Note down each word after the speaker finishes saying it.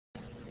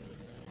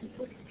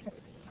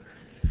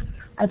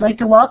I'd like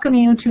to welcome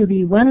you to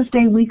the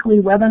Wednesday weekly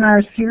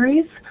webinar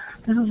series.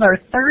 This is our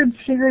third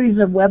series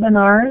of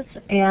webinars,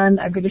 and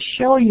I'm going to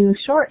show you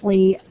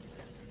shortly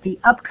the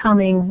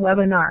upcoming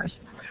webinars.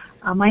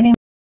 My name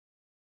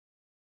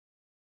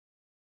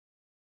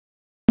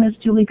is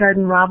Julie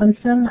Garden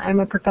Robinson. I'm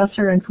a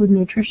professor and food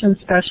nutrition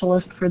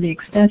specialist for the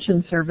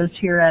Extension Service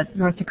here at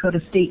North Dakota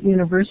State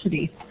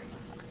University.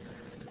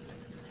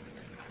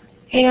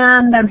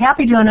 And I'm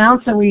happy to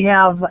announce that we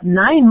have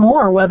 9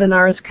 more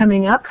webinars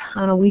coming up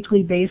on a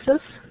weekly basis.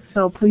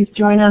 So please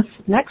join us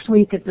next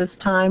week at this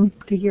time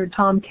to hear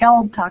Tom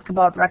Keld talk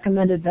about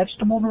recommended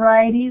vegetable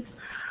varieties.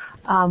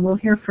 We'll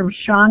hear from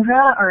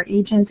Chandra, our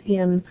agent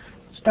in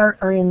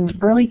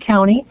Burleigh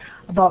County,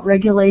 about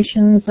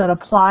regulations that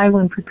apply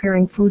when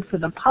preparing food for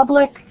the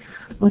public.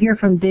 We'll hear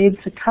from Dave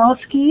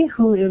Sikowski,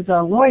 who is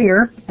a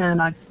lawyer and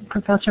a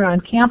professor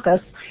on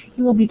campus.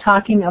 He will be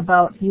talking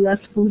about U.S.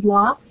 food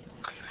law.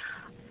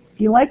 If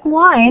you like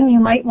wine, you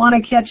might want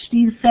to catch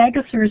Steve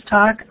Sagasser's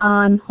talk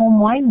on home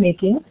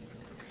winemaking.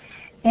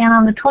 And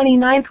on the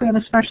 29th, we have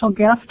a special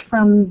guest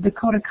from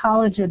Dakota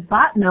College at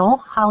Bottineau.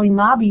 Holly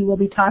Mobby will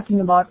be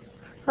talking about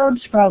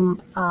herbs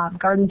from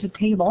garden to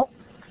table.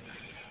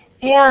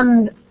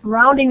 And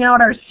rounding out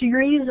our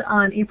series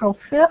on April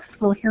 5th,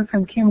 we'll hear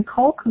from Kim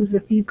Koch, who's the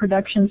Feed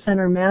Production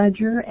Center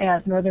Manager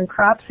at Northern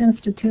Crops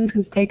Institute,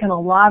 who's taken a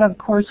lot of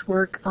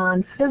coursework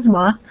on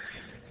FSMA.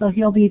 So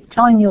he'll be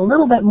telling you a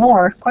little bit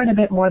more, quite a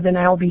bit more than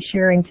I'll be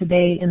sharing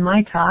today in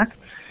my talk.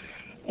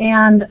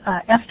 And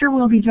Esther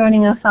will be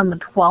joining us on the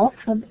 12th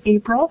of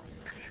April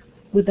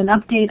with an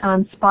update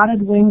on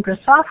spotted wing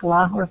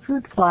Drosophila, or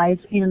fruit flies,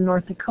 in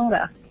North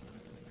Dakota.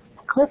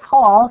 Cliff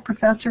Hall,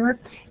 professor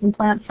in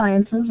plant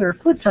sciences, or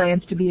food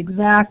science to be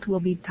exact, will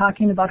be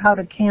talking about how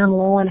to can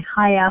low and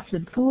high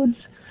acid foods.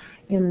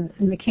 In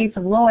the case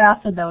of low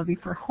acid, that would be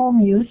for home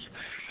use.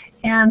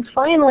 And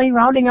finally,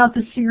 rounding out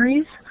the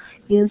series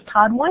is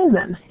Todd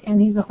Weinman, and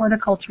he's a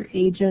horticulture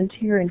agent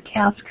here in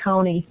Cass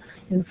County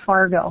in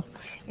Fargo.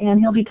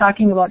 And he'll be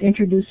talking about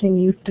introducing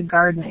youth to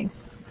gardening.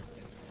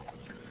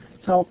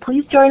 So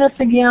please join us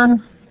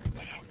again,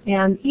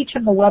 and each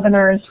of the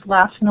webinars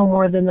lasts no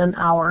more than an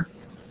hour.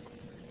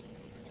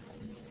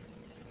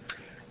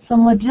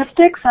 Some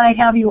logistics: I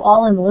have you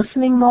all in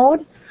listening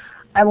mode.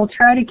 I will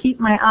try to keep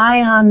my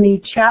eye on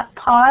the chat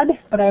pod,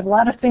 but I have a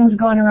lot of things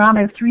going around.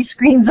 I have 3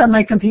 screens on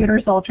my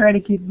computer, so I'll try to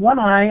keep one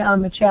eye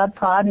on the chat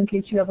pod in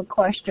case you have a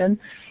question.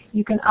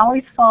 You can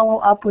always follow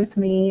up with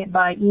me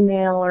by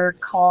email or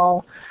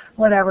call,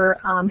 whatever.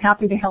 I'm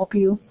happy to help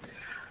you.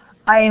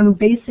 I am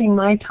basing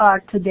my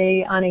talk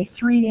today on a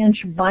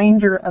 3-inch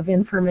binder of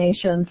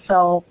information,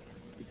 so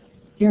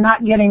you're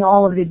not getting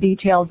all of the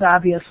details,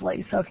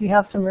 obviously. So if you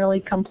have some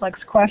really complex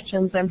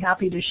questions, I'm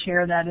happy to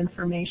share that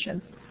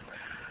information.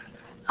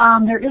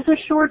 There is a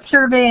short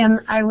survey, and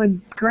I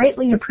would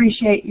greatly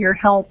appreciate your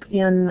help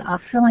in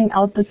filling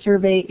out the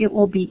survey. It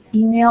will be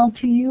emailed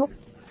to you.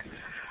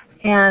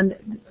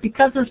 And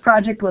because this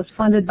project was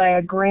funded by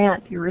a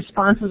grant, your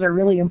responses are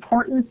really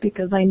important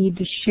because I need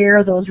to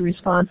share those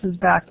responses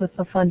back with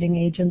the funding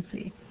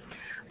agency.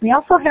 We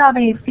also have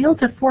a Field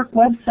to Fork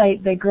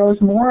website that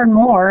grows more and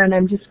more, and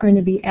I'm just going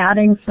to be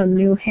adding some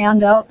new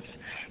handouts.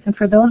 And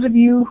for those of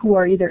you who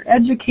are either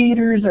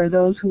educators or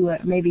those who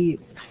maybe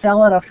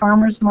sell at a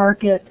farmer's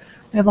market,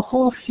 we have a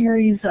whole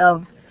series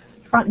of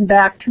front and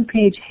back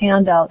 2-page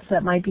handouts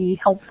that might be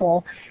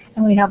helpful.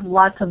 And we have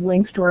lots of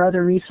links to our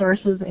other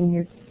resources, and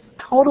you're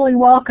totally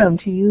welcome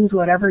to use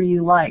whatever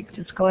you like.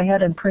 Just go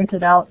ahead and print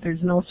it out.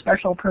 There's no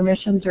special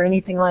permissions or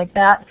anything like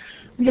that.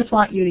 We just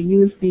want you to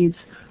use these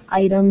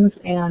items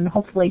and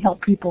hopefully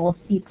help people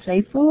eat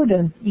safe food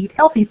and eat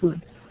healthy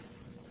food.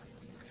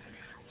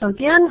 So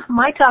again,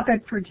 my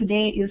topic for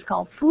today is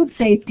called Food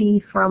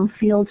Safety from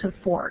Field to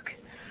Fork.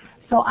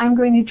 So I'm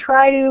going to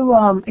try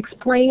to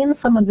explain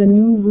some of the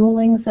new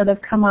rulings that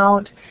have come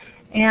out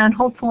and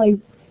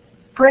hopefully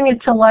bring it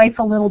to life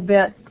a little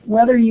bit,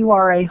 whether you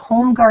are a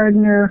home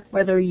gardener,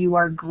 whether you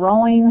are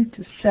growing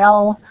to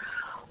sell,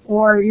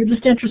 or you're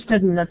just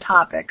interested in the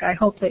topic. I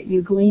hope that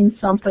you glean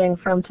something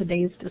from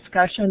today's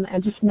discussion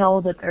and just know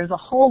that there's a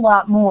whole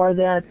lot more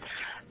that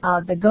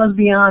goes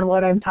beyond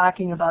what I'm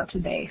talking about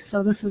today.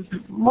 So this is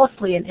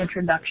mostly an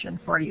introduction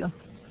for you.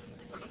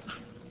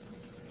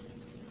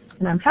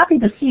 And I'm happy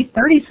to see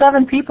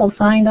 37 people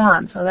signed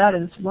on, so that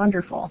is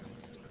wonderful.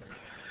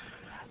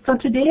 So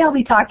today I'll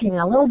be talking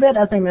a little bit,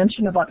 as I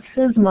mentioned, about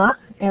FSMA,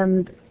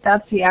 and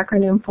that's the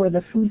acronym for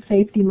the Food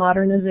Safety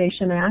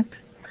Modernization Act.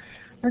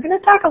 We're going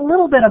to talk a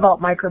little bit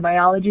about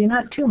microbiology,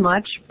 not too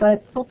much,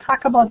 but we'll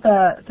talk about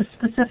the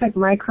specific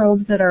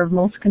microbes that are of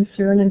most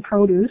concern in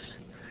produce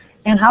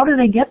and how do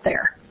they get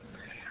there.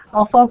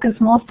 I'll focus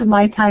most of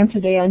my time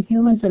today on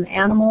humans and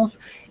animals.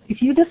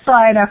 If you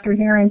decide after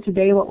hearing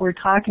today what we're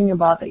talking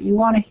about that you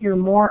want to hear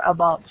more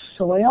about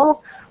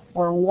soil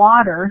or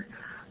water,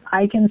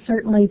 I can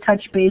certainly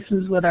touch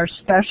bases with our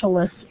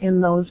specialists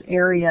in those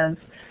areas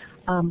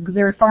because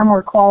they're far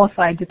more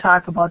qualified to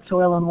talk about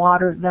soil and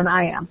water than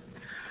I am.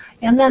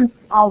 And then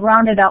I'll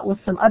round it out with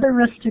some other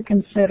risks to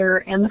consider.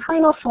 And the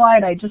final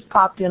slide I just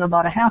popped in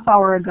about a half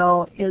hour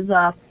ago is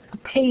a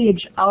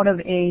page out of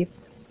a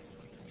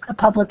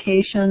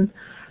publication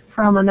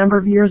from a number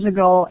of years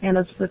ago, and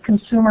it's the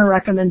Consumer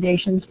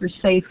Recommendations for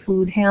Safe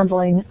Food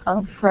Handling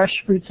of Fresh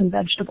Fruits and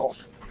Vegetables.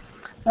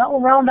 That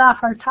will round off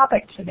our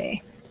topic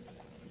today.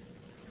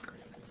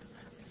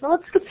 So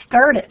let's get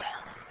started.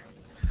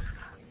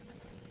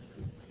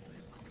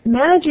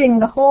 Managing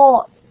the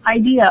whole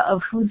idea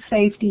of food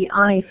safety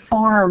on a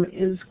farm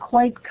is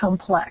quite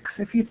complex.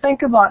 If you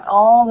think about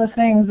all the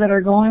things that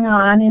are going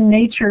on in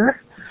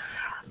nature,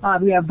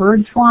 we have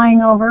birds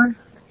flying over,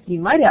 you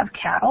might have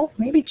cattle,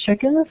 maybe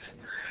chickens,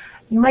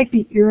 you might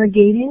be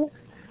irrigating,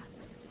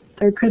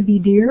 there could be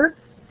deer,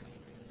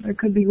 there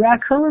could be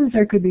raccoons,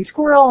 there could be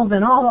squirrels,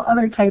 and all the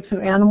other types of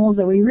animals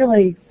that we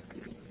really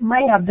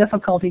might have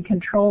difficulty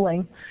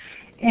controlling.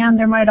 And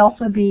there might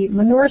also be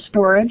manure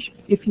storage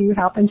if you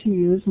happen to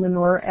use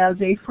manure as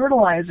a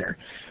fertilizer.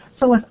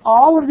 So with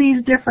all of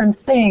these different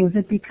things,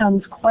 it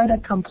becomes quite a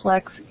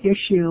complex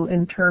issue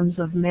in terms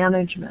of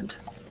management.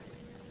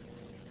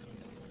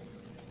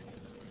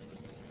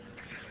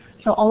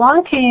 So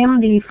along came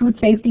the Food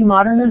Safety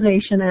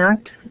Modernization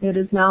Act. It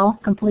is now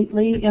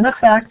completely in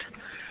effect,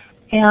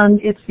 and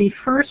it's the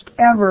first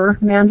ever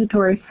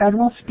mandatory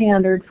federal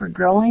standard for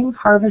growing,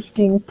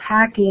 harvesting,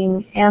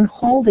 packing, and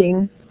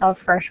holding of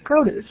fresh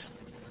produce.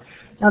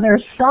 Now there are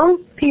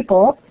some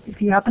people, if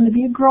you happen to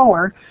be a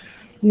grower,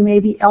 you may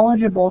be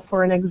eligible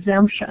for an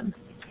exemption.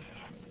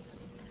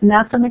 And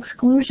that's an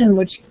exclusion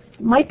which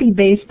might be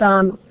based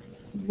on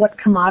what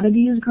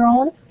commodity is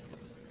grown.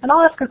 And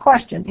I'll ask a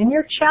question. In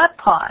your chat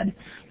pod,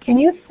 can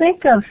you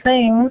think of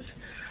things,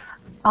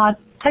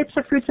 types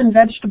of fruits and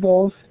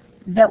vegetables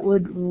that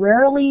would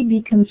rarely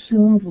be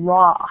consumed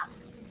raw?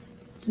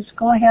 Just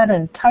go ahead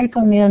and type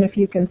them in if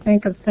you can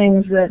think of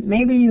things that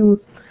maybe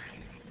you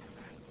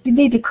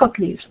need to cook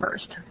these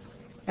first.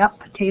 Yep,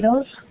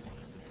 potatoes,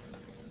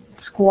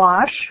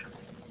 squash.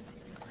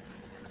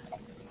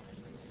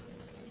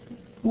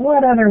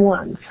 What other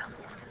ones?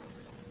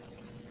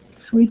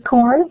 Sweet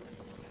corn.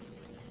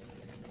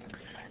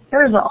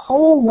 There's a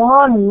whole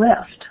long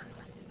list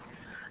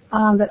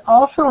that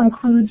also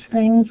includes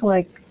things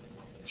like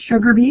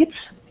sugar beets,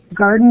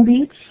 garden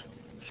beets,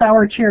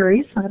 sour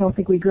cherries. I don't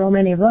think we grow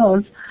many of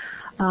those.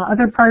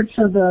 Other parts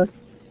of the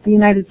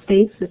United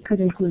States that could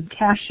include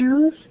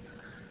cashews,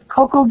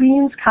 cocoa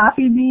beans,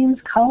 coffee beans,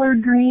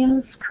 collard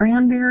greens,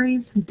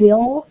 cranberries,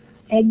 dill,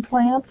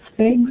 eggplants,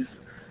 figs,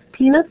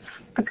 peanuts,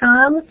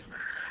 pecans.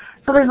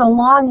 So there's a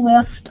long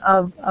list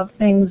of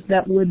things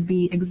that would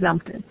be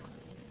exempted.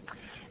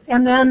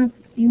 And then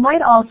you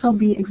might also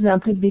be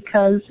exempted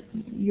because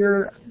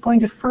you're going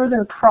to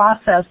further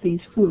process these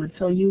foods,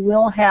 so you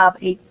will have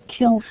a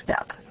kill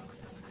step.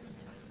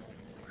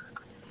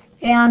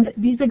 And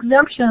these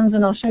exemptions,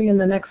 and I'll show you in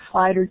the next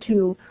slide or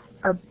two,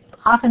 are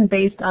often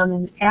based on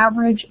an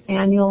average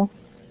annual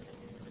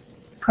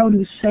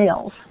produce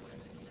sales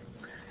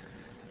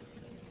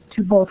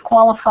to both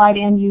qualified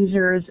end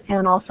users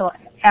and also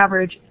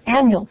average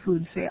annual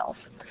food sales.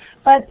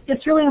 But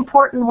it's really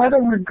important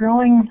whether we're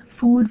growing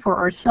food for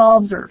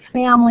ourselves or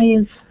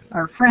families,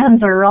 our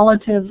friends or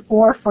relatives,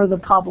 or for the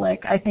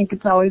public. I think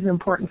it's always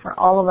important for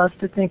all of us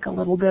to think a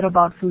little bit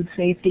about food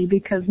safety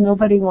because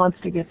nobody wants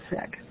to get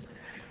sick.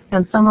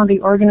 And some of the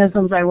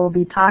organisms I will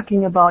be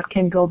talking about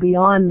can go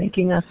beyond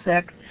making us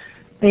sick.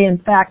 They in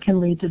fact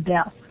can lead to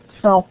death.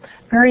 So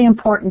very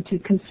important to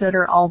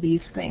consider all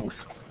these things.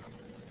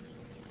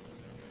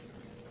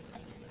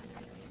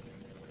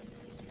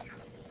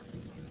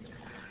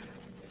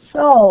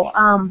 So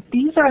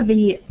these are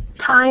the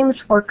times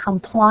for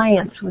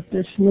compliance with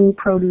this new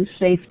produce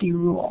safety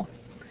rule.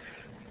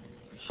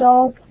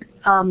 So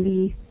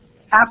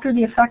after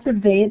the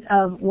effective date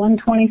of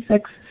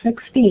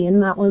 1/26/16,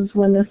 that was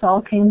when this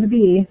all came to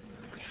be.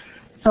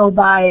 So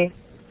by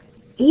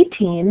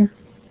 18,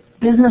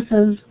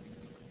 businesses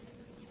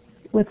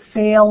with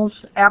sales,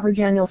 average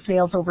annual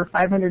sales over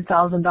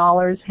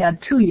 $500,000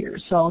 had 2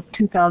 years. So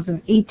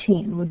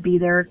 2018 would be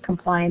their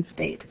compliance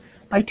date.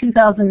 By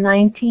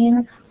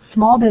 2019,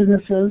 small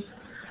businesses,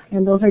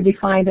 and those are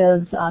defined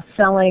as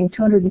selling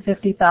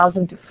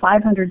 $250,000 to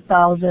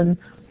 $500,000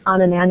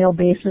 on an annual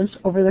basis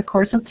over the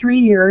course of 3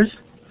 years.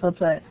 So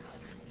it's a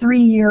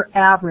 3-year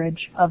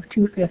average of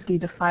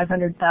 $250,000 to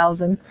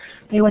 $500,000.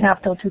 They would have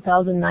till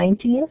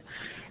 2019.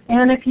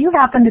 And if you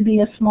happen to be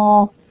a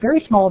small, very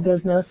small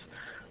business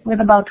with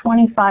about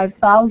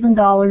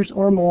 $25,000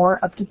 or more,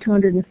 up to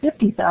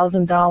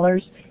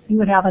 $250,000, you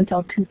would have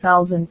until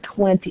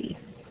 2020.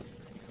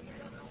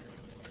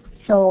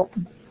 So,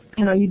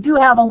 you know, you do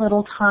have a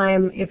little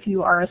time if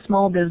you are a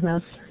small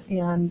business.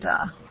 And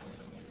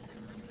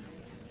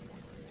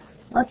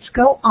let's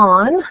go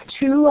on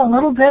to a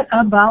little bit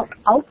about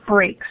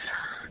outbreaks.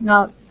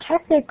 Now,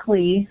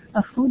 technically,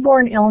 a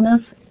foodborne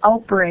illness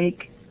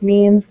outbreak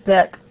means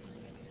that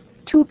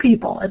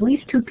at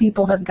least two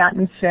people have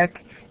gotten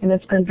sick, and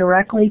it's been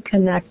directly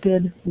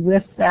connected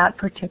with that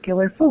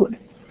particular food.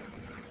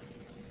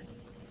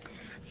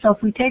 So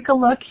if we take a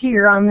look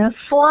here on this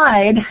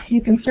slide,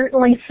 you can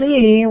certainly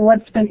see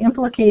what's been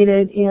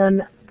implicated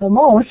in the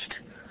most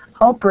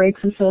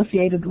outbreaks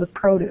associated with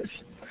produce.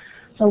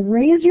 So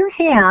raise your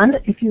hand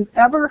if you've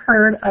ever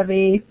heard of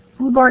a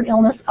foodborne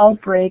illness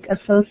outbreak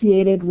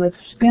associated with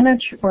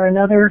spinach or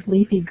another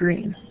leafy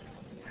green.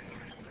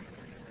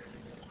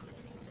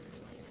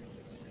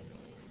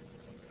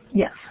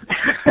 Yes,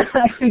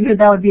 I figured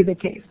that would be the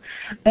case.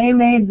 They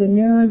made the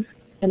news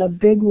in a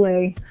big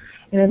way,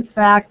 and in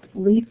fact,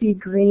 leafy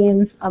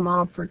greens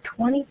amount for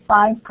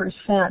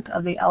 25%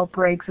 of the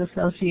outbreaks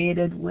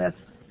associated with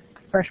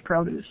fresh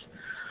produce.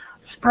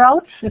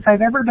 Sprouts, if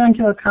I've ever been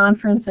to a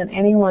conference and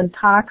anyone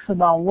talks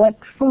about what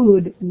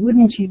food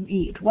wouldn't you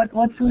eat, what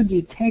food do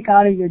you take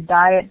out of your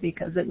diet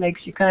because it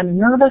makes you kind of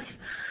nervous,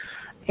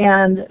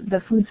 and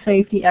the food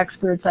safety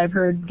experts I've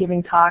heard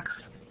giving talks,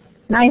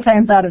 9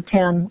 times out of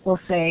 10 will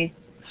say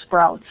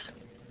sprouts.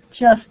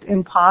 Just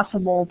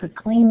impossible to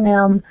clean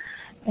them,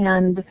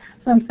 and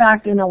in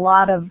fact in a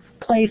lot of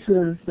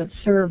places that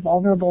serve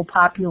vulnerable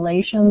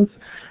populations,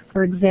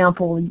 for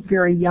example,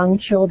 very young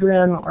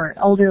children or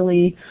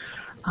elderly,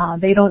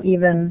 they don't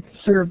even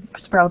serve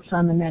sprouts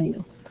on the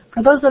menu.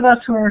 For those of us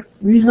who are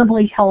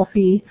reasonably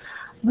healthy,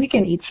 we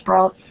can eat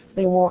sprouts.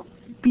 They won't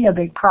be a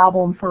big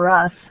problem for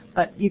us,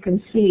 but you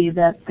can see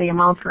that they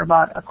amount for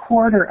about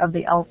 1/4 of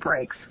the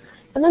outbreaks.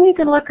 And then you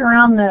can look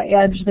around the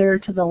edge there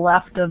to the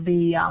left of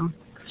the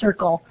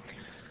circle.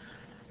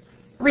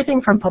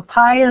 Everything from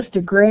papayas to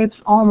grapes,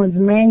 almonds,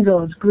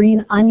 mangoes,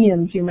 green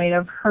onions you may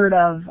have heard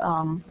of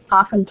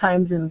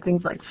oftentimes in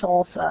things like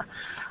salsa,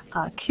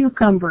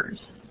 cucumbers,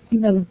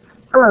 even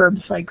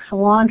herbs like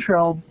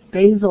cilantro,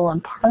 basil,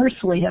 and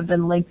parsley have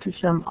been linked to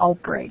some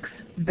outbreaks.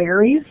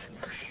 Berries,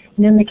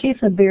 and in the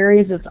case of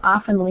berries, it's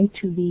often linked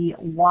to the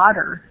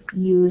water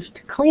used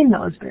to clean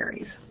those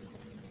berries.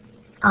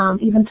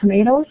 Even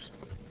tomatoes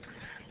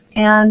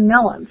and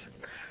melons.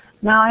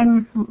 Now,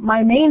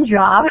 my main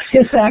job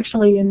is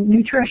actually in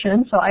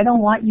nutrition, so I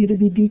don't want you to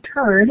be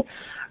deterred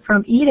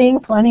from eating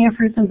plenty of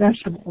fruits and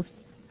vegetables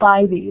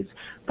by these.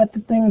 But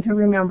the thing to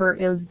remember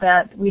is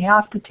that we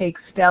have to take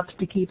steps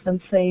to keep them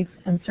safe,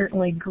 and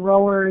certainly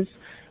growers,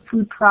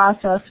 food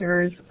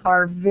processors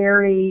are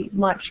very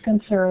much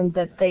concerned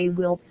that they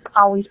will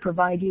always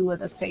provide you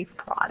with a safe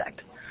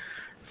product.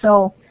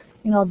 So,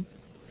 you know,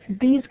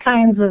 these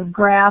kinds of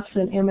graphs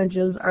and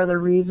images are the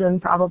reason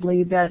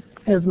probably that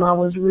FSMA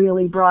was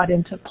really brought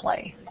into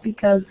play,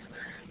 because,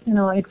 you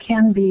know, it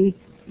can be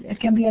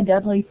a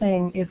deadly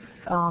thing if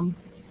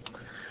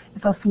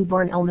a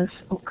foodborne illness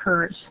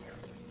occurs.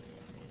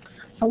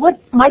 So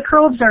what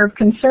microbes are of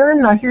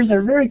concern? Now here's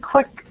a very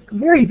quick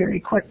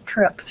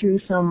trip through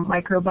some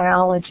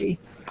microbiology.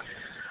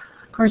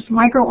 Of course,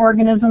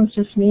 microorganisms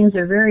just means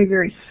they're very,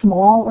 very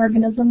small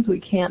organisms. We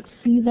can't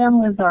see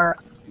them with our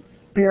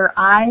bare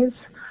eyes.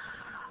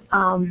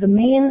 The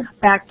main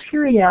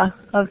bacteria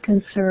of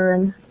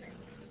concern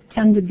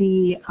tend to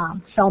be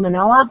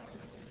Salmonella,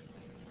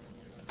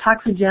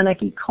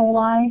 toxigenic E.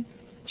 coli,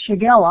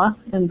 Shigella,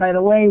 and by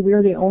the way,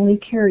 we're the only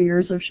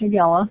carriers of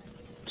Shigella.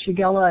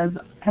 Shigella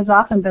has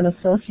often been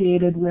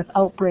associated with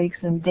outbreaks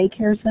in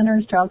daycare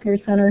centers, child care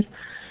centers,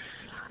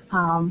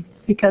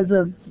 because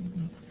of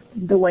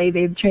the way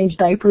they've changed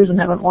diapers and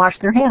haven't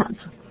washed their hands.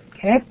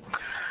 Okay,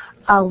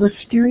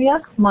 Listeria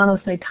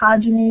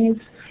monocytogenes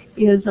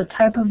is a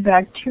type of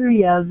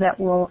bacteria that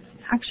will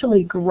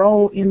actually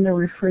grow in the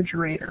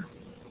refrigerator.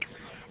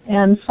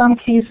 And some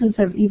cases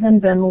have even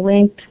been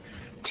linked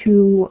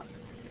to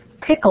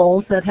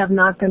pickles that have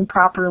not been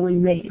properly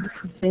made.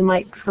 They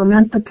might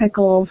ferment the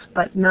pickles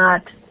but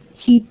not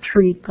heat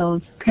treat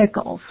those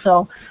pickles.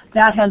 So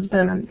that has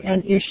been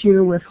an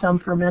issue with some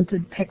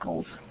fermented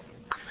pickles.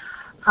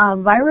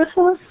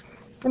 Viruses,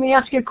 let me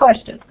ask you a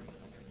question.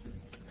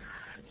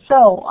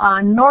 So,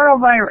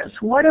 norovirus,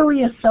 what do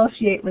we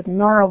associate with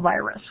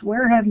norovirus?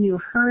 Where have you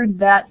heard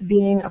that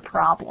being a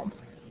problem?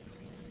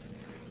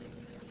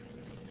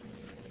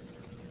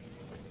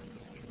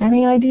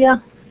 Any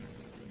idea?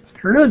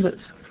 Cruises,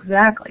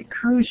 exactly,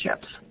 cruise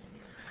ships.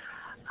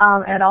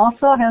 It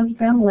also has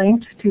been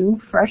linked to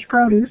fresh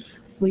produce.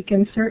 We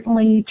can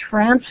certainly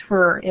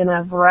transfer in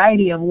a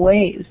variety of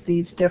ways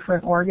these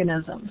different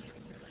organisms.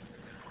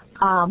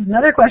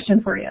 Another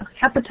question for you.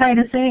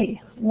 Hepatitis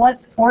A. What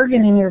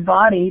organ in your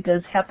body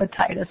does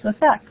hepatitis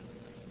affect?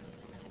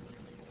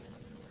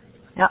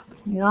 Yeah,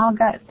 you all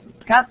got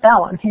that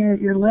one. Here,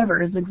 your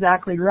liver is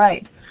exactly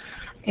right.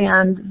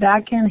 And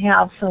that can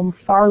have some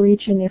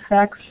far-reaching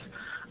effects.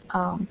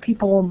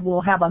 People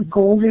will have a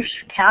goldish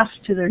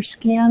cast to their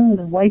skin.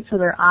 The whites of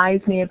their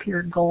eyes may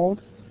appear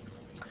gold.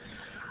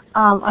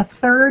 A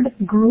third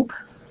group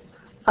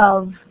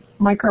of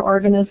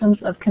microorganisms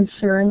of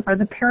concern are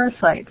the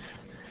parasites.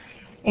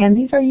 And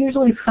these are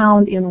usually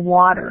found in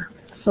water.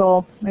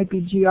 So it might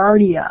be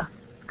Giardia,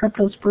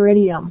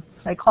 Cryptosporidium,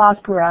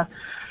 Cyclospora,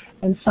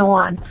 and so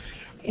on.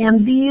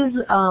 And these,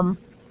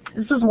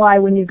 this is why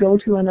when you go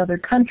to another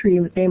country,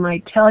 they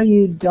might tell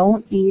you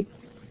don't eat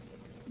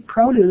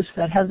produce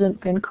that hasn't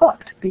been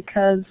cooked,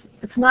 because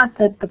it's not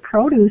that the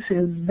produce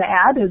is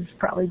bad, it's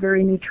probably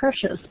very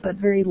nutritious, but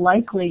very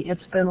likely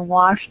it's been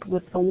washed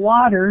with the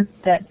water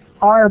that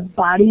our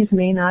bodies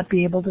may not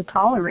be able to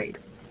tolerate.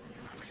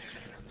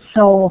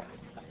 So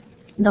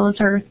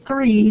those are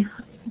 3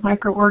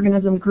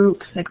 microorganism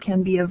groups that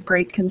can be of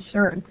great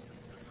concern.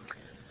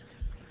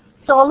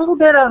 So a little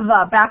bit of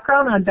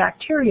background on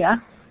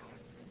bacteria.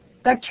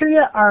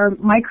 Bacteria are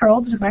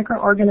microbes,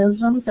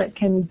 microorganisms that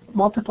can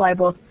multiply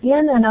both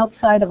in and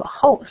outside of a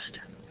host.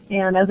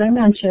 And as I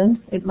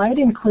mentioned, it might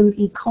include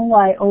E.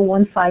 coli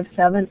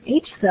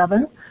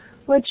 0157H7,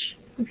 which,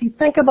 if you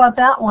think about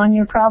that one,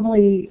 you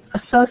probably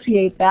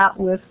associate that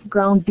with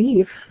ground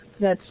beef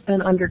that's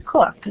been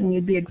undercooked, and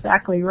you'd be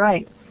exactly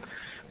right.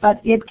 But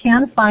it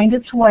can find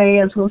its way,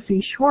 as we'll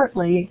see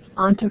shortly,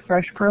 onto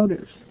fresh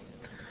produce.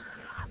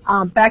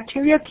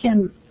 Bacteria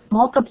can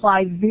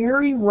multiply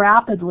very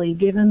rapidly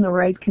given the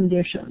right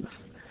conditions.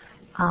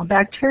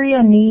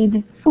 Bacteria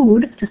need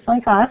food, just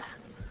like us.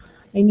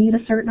 They need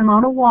a certain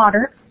amount of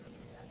water,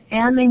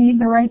 and they need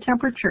the right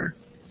temperature.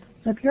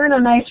 So if you're in a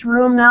nice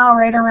room now,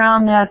 right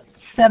around that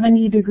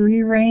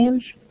 70-degree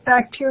range,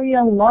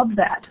 bacteria love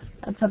that.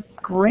 That's a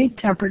great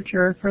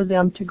temperature for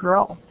them to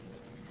grow.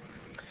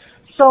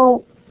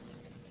 So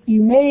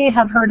you may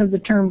have heard of the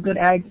term good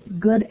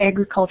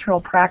agricultural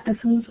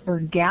practices, or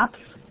GAPs.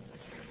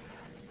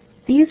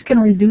 These can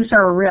reduce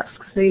our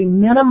risks. They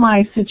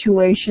minimize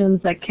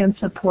situations that can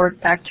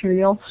support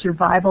bacterial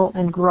survival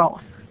and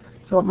growth.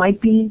 So it might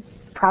be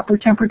proper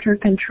temperature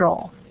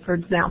control, for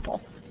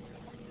example.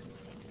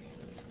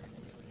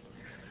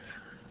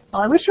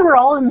 Well, I wish you were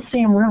all in the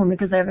same room,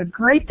 because I have a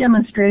great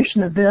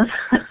demonstration of this.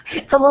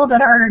 It's a little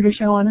bit harder to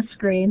show on a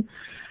screen.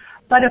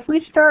 But if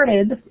we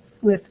started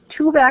with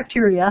 2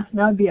 bacteria,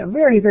 that would be a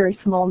very, very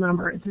small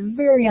number. It's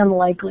very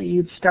unlikely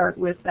you'd start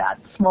with that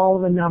small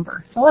of a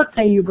number. So let's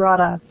say you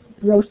brought a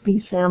roast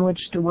beef sandwich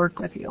to work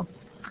with you,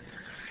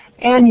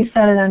 and you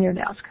set it on your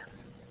desk.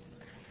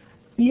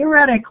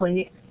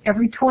 Theoretically,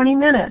 every 20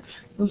 minutes,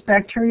 those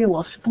bacteria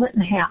will split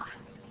in half.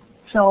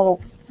 So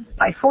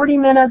by 40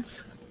 minutes,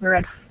 we're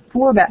at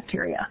 4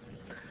 bacteria.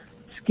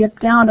 Skip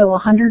down to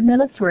 100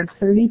 minutes, we're at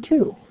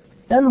 32.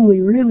 Then we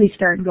really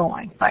start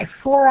going. By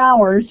 4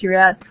 hours, you're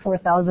at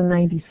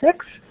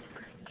 4,096.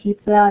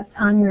 Keep that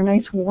on your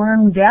nice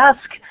warm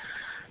desk.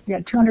 You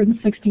got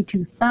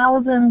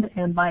 262,000,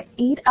 and by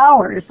 8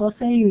 hours, let's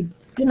say you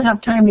didn't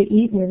have time to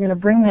eat and you're going to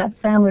bring that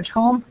sandwich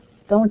home,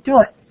 don't do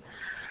it,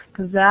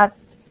 because that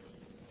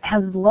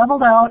has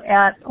leveled out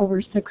at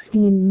over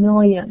 16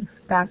 million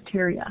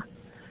bacteria.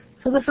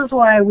 So this is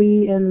why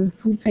we in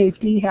food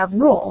safety have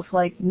rules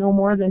like no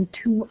more than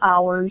 2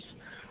 hours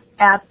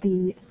at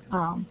the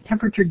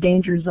temperature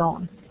danger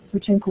zone,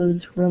 which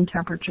includes room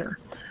temperature.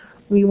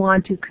 We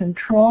want to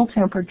control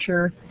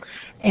temperature,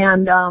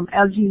 and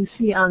as you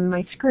see on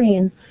my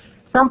screen,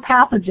 some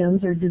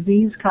pathogens or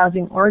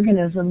disease-causing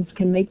organisms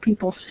can make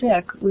people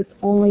sick with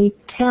only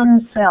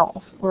 10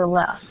 cells or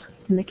less.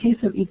 In the case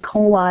of E.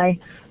 coli,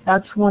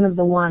 that's one of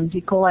the ones.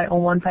 E. coli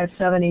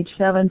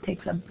 0157H7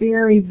 takes a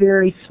very,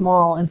 very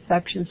small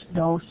infectious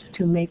dose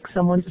to make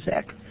someone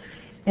sick.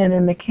 And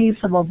in the case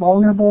of a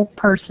vulnerable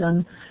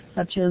person,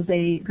 such as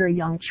a very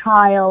young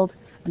child,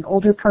 an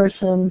older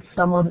person,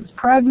 someone who's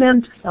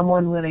pregnant,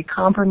 someone with a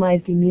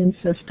compromised immune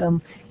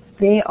system,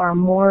 they are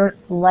more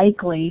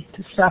likely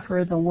to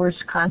suffer the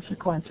worst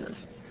consequences.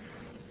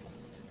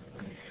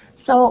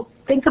 So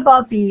think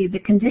about the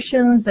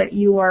conditions that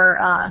you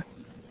are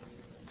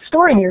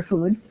storing your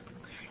food,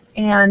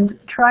 and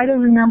try to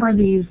remember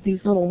these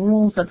little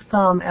rules of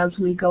thumb as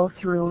we go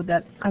through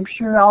that I'm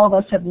sure all of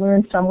us have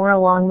learned somewhere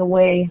along the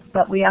way,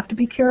 but we have to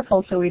be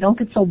careful so we don't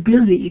get so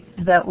busy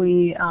that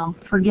we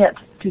forget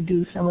to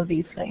do some of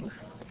these things.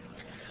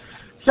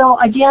 So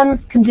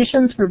again,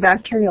 conditions for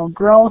bacterial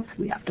growth,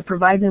 we have to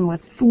provide them with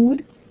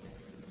food,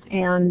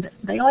 and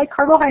they like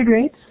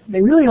carbohydrates,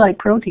 they really like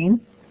protein,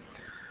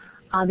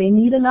 they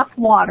need enough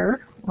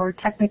water, or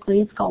technically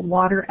it's called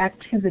water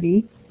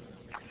activity.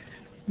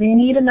 They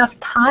need enough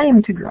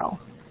time to grow.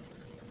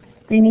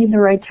 They need the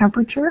right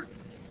temperature.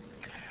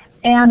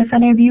 And if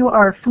any of you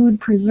are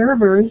food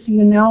preservers,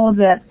 you know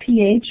that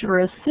pH or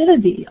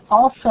acidity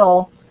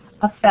also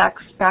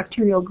affects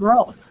bacterial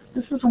growth.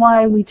 This is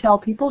why we tell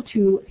people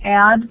to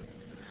add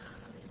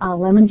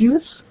lemon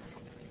juice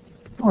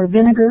or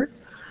vinegar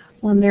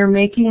when they're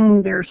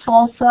making their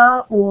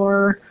salsa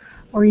or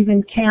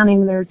even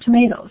canning their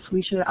tomatoes.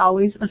 We should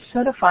always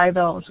acidify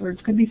those, or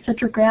it could be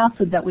citric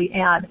acid that we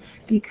add,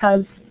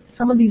 because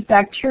some of these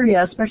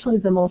bacteria, especially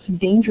the most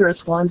dangerous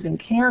ones in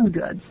canned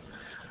goods,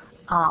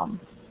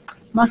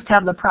 must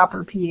have the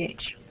proper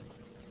pH.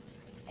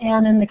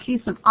 And in the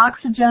case of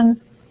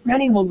oxygen,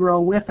 many will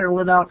grow with or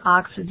without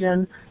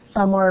oxygen.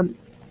 Some are,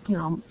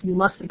 you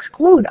must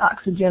exclude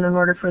oxygen in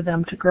order for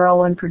them to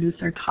grow and produce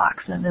their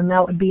toxin, and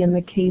that would be in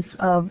the case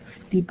of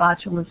the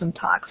botulism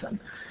toxin.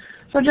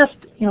 So just,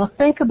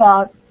 think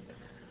about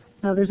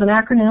Now there's an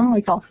acronym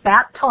we call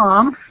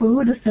FAT-TOM,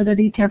 food,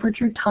 acidity,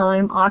 temperature,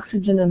 time,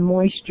 oxygen, and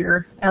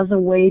moisture, as a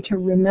way to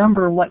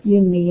remember what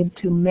you need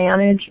to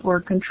manage or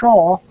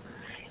control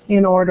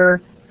in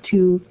order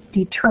to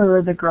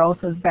deter the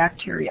growth of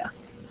bacteria.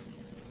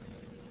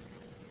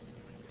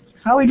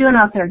 How are we doing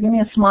out there? Give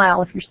me a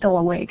smile if you're still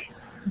awake.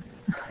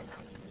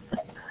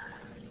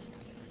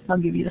 I'll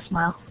give you a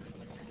smile.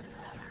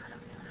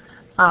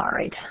 All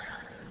right.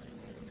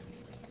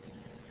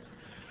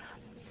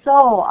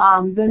 So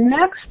the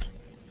next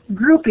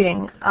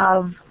grouping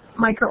of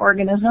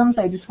microorganisms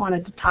I just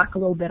wanted to talk a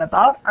little bit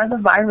about are the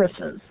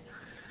viruses.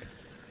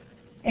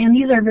 And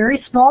these are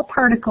very small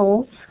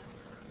particles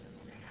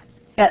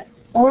that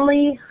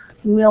only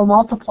will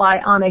multiply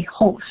on a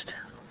host.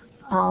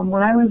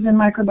 When I was in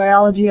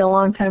microbiology a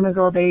long time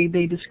ago, they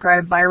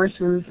described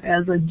viruses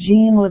as a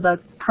gene with a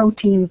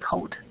protein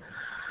coat.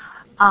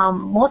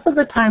 Most of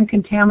the time,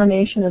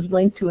 contamination is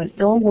linked to an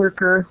ill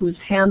worker who's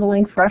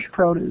handling fresh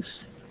produce,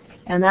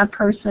 and that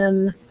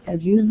person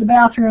has used the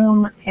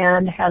bathroom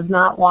and has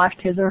not washed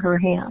his or her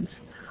hands.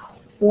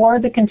 Or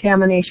the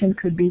contamination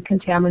could be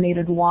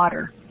contaminated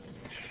water.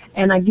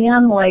 And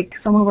again, like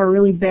some of our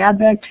really bad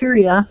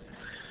bacteria,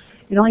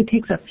 it only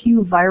takes a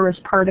few virus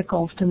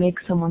particles to make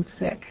someone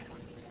sick.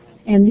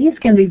 And these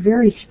can be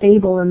very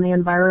stable in the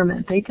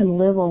environment. They can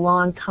live a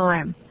long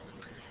time.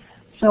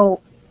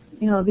 So,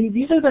 you know,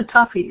 these are the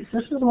toughies.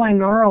 This is why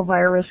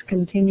norovirus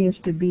continues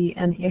to be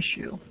an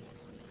issue.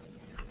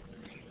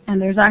 And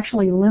there's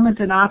actually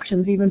limited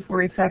options even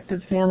for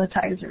effective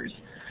sanitizers.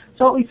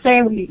 So what we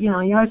say, you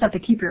always have to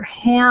keep your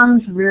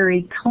hands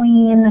very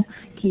clean,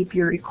 keep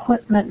your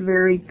equipment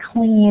very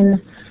clean,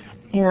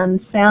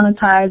 and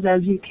sanitize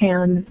as you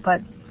can,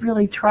 but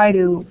really try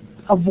to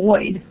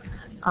avoid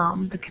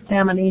the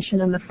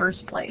contamination in the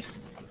first place.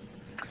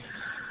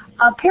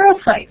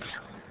 Parasites.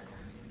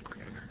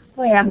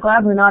 Boy, I'm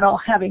glad we're not all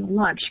having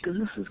lunch, because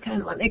this is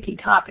kind of an icky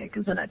topic,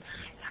 isn't it?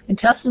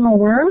 Intestinal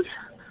worms,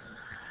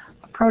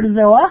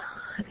 protozoa,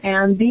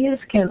 and these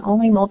can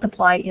only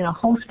multiply in a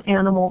host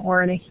animal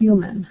or in a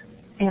human.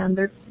 And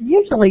they're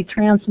usually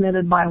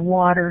transmitted by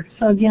water.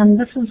 So again,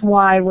 this is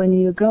why when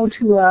you go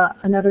to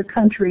another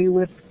country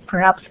with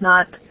perhaps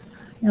not,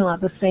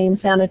 the same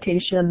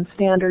sanitation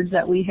standards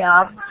that we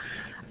have,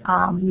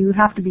 you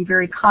have to be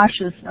very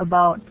cautious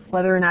about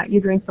whether or not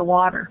you drink the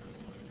water.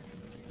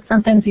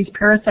 Sometimes these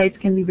parasites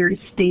can be very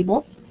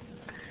stable.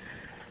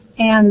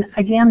 And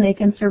again, they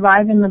can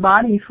survive in the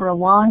body for a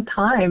long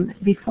time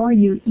before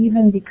you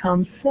even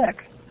become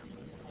sick.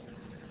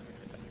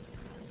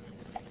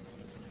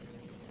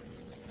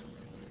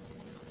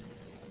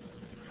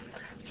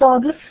 So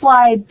this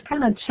slide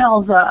kind of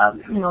tells,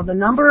 the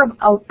number of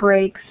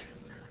outbreaks,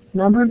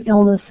 number of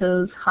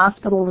illnesses,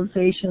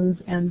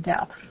 hospitalizations, and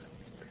deaths.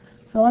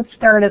 So let's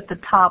start at the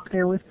top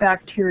there with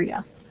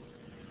bacteria.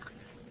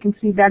 You can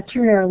see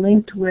bacteria are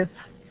linked with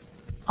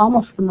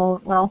almost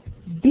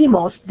the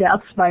most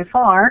deaths by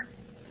far,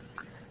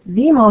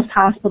 the most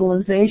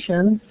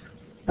hospitalizations,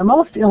 the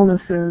most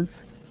illnesses,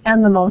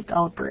 and the most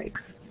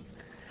outbreaks.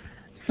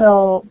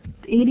 So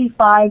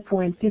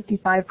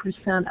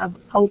 85.55% of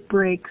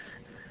outbreaks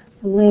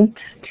linked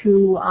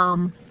to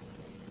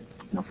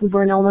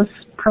foodborne illness,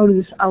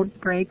 produce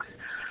outbreaks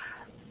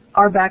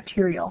are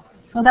bacterial.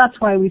 So that's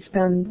why we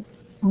spend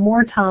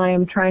more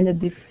time trying to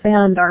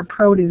defend our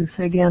produce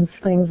against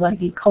things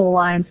like E.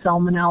 coli and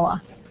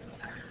Salmonella.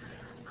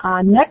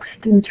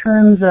 Next, in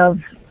terms of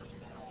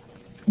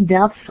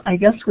deaths, I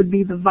guess would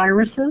be the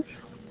viruses.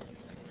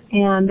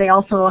 And they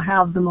also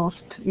have the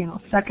most,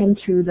 second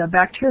to the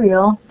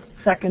bacterial,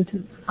 second to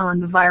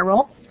the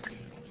viral,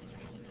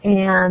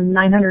 and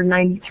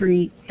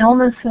 993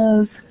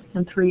 illnesses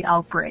and 3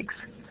 outbreaks.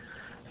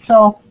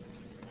 So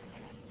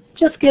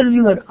just gives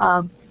you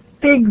a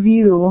big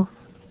view.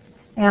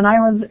 And I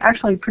was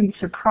actually pretty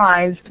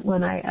surprised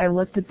when I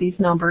looked at these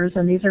numbers,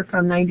 and these are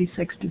from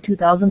 96 to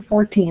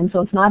 2014,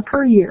 so it's not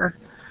per year,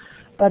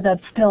 but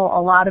that's still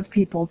a lot of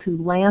people to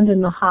land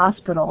in the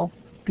hospital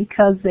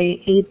because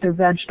they ate their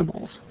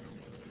vegetables.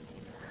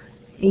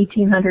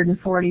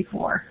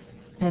 1,844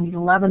 and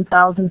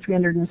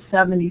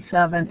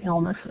 11,377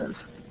 illnesses.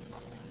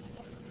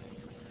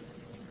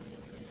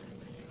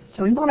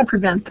 So we want to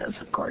prevent this,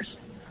 of course.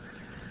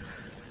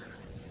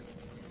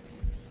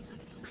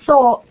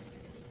 So,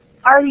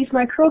 are these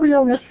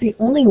microbial risks the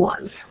only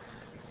ones?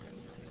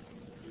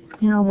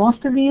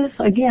 Most of these,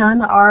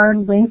 again, are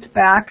linked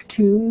back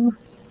to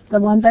the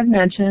ones I've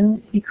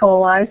mentioned, E.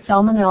 coli,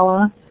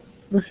 Salmonella,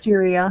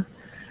 Listeria,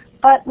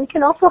 but we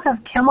can also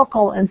have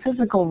chemical and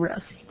physical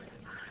risks.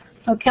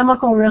 So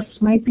chemical risks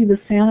might be the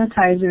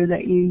sanitizer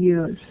that you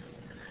use.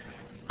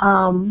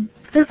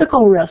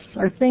 Physical risks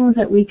are things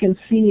that we can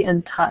see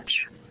and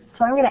touch.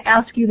 So I'm going to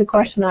ask you the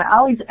question I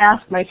always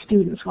ask my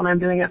students when I'm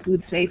doing a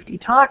food safety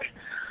talk.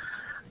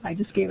 I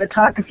just gave a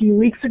talk a few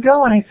weeks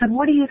ago, and I said,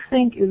 what do you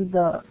think is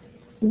the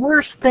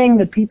worst thing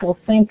that people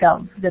think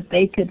of that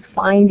they could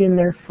find in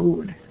their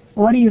food?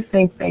 What do you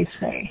think they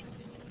say?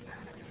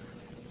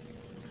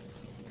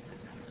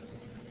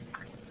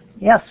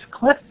 Yes,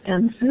 Cliff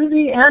and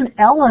Susie and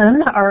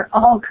Ellen are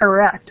all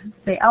correct.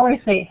 They always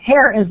say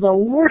hair is the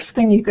worst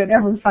thing you could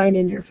ever find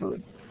in your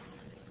food.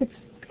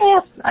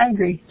 Yes, I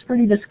agree. It's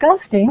pretty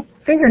disgusting.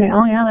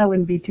 Fingernail, yeah, that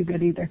wouldn't be too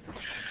good either.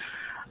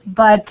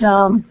 But,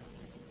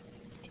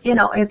 you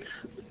know, it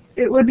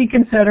would be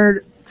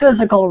considered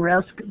physical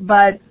risk,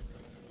 but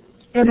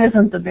it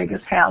isn't the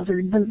biggest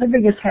hazard. The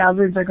biggest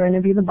hazards are going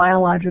to be the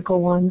biological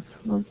ones,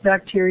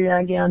 bacteria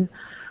again.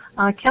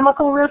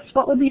 Chemical risks,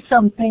 what would be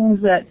some things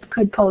that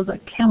could pose a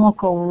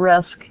chemical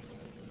risk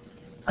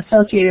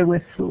associated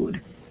with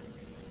food?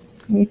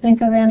 Can you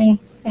think of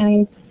anything?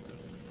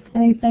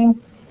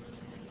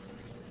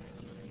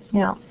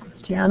 Yeah,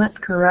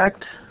 Janet,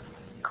 correct.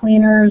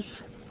 Cleaners,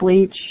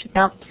 bleach,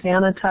 yep,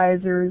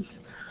 sanitizers,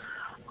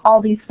 all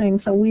these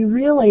things. So we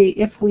really,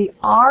 if we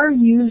are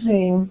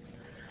using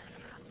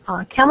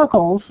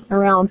chemicals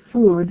around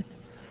food,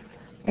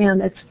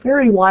 and it's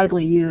very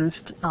widely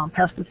used,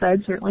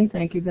 pesticides certainly,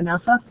 thank you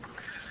Vanessa,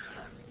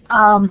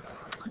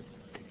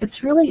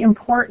 it's really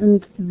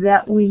important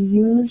that we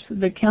use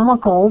the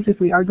chemicals, if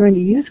we are going to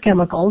use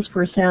chemicals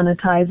for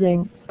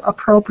sanitizing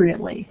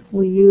appropriately.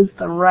 We use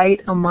the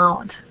right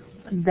amount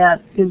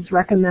that is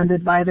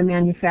recommended by the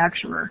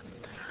manufacturer.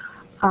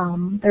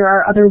 There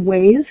are other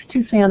ways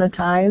to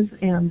sanitize,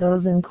 and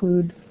those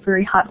include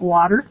very hot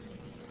water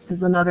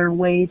is another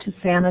way to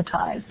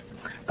sanitize.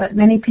 But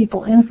many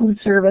people in food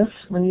service,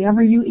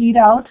 whenever you eat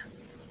out,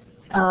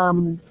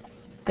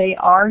 they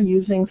are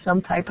using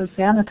some type of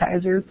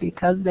sanitizer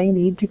because they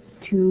need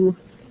to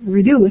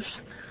reduce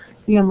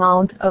the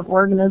amount of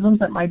organisms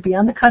that might be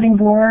on the cutting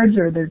boards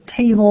or their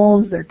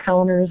tables, their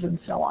counters, and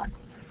so on.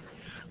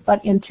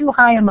 But in too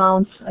high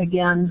amounts,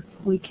 again,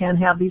 we can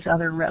have these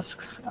other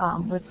risks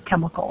with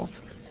chemicals.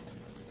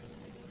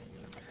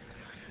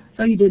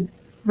 So you did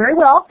very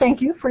well.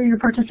 Thank you for your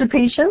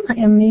participation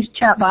in these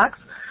chat box.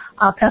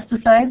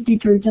 Pesticides,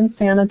 detergents,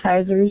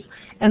 sanitizers,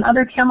 and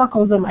other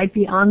chemicals that might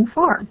be on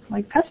farm,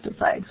 like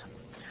pesticides.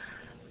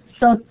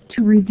 So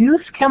to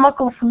reduce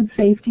chemical food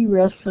safety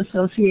risks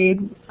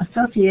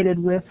associated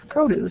with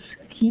produce,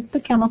 keep the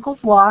chemicals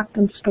locked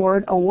and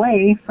stored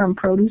away from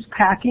produce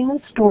packing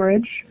and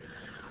storage.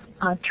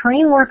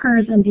 Train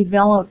workers and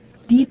develop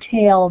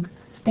detailed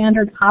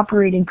standard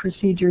operating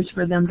procedures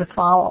for them to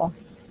follow.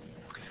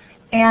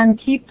 And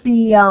keep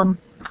the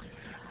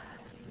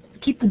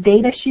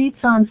data sheets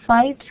on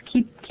site,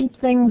 keep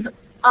things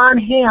on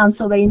hand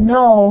so they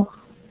know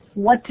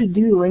what to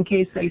do in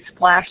case they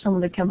splash some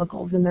of the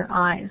chemicals in their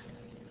eyes.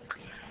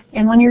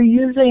 And when you're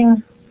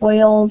using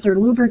oils or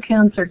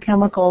lubricants or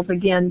chemicals,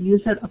 again,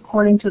 use it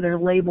according to their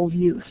labeled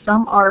use.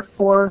 Some are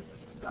for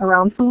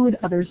around food,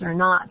 others are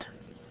not.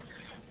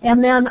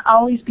 And then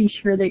always be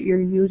sure that you're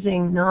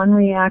using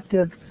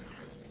non-reactive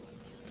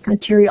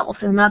materials.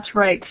 And that's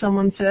right,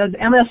 someone said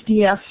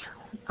MSDS.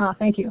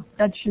 Thank you.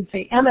 That should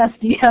say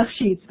MSDS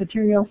sheets,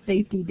 material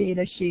safety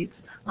data sheets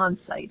on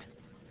site.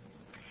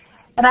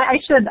 And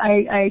I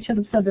should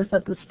have said this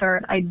at the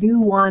start. I do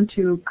want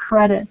to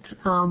credit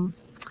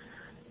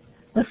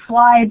the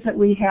slides that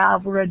we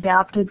have were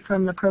adapted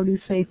from the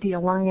Produce Safety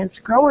Alliance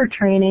grower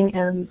training,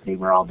 and they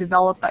were all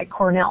developed by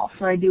Cornell.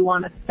 So I do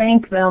want to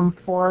thank them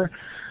for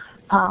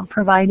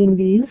providing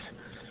these,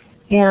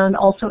 and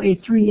also a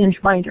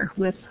 3-inch binder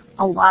with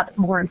a lot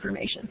more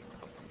information.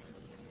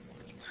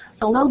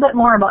 So a little bit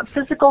more about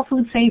physical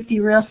food safety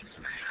risks.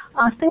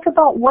 Think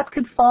about what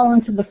could fall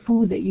into the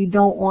food that you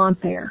don't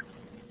want there.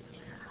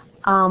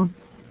 You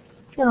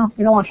know,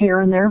 you don't want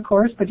hair in there, of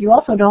course, but you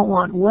also don't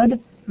want wood,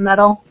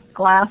 metal,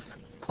 glass,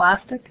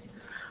 plastic,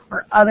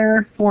 or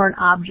other foreign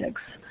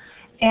objects.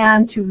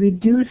 And to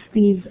reduce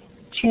these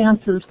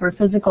chances for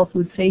physical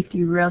food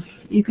safety risks,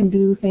 you can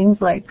do things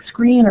like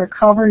screen or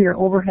cover your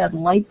overhead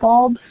light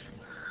bulbs,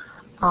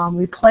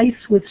 replace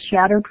with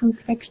shatterproof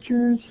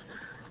fixtures,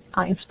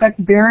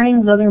 inspect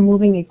bearings, other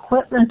moving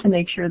equipment to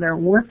make sure they're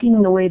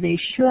working the way they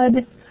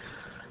should.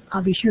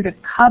 Be sure to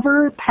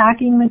cover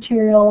packing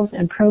materials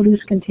and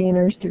produce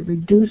containers to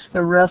reduce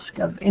the risk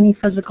of any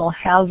physical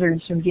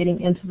hazards from getting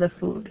into the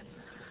food.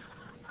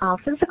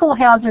 Physical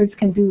hazards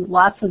can do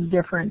lots of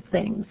different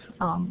things.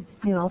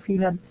 You know, if you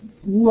had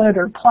wood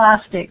or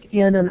plastic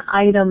in an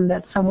item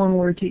that someone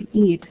were to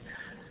eat,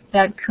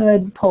 that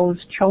could pose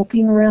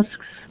choking risks.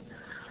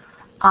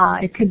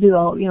 It could do,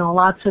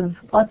 lots of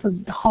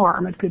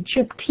harm. It could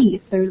chip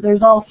teeth.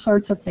 There's all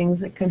sorts of things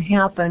that can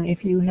happen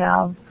if you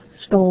have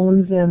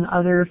stones and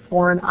other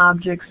foreign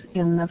objects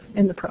in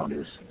the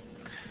produce.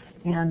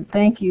 And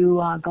thank you,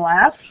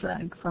 Glass,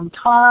 from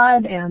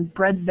Todd, and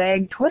bread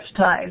bag twist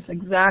ties.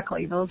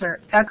 Exactly. Those are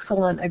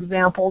excellent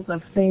examples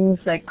of things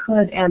that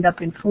could end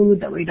up in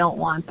food that we don't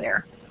want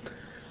there,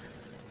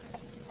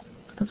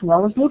 as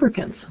well as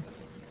lubricants.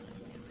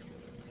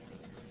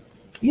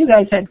 You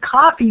guys had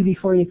coffee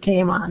before you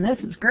came on. This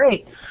is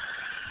great.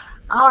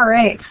 All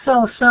right,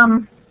 so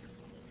some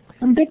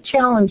big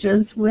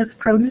challenges with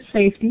produce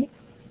safety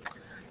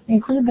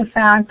include the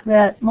fact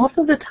that most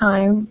of the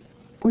time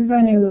we're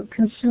going to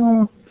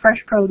consume fresh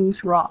produce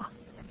raw.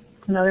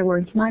 In other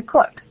words, not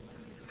cooked.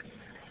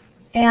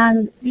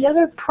 And the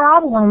other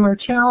problem or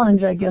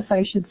challenge, I guess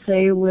I should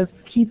say, with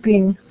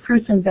keeping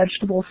fruits and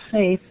vegetables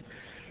safe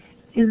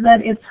is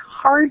that it's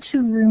hard to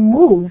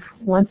remove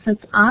once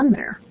it's on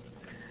there.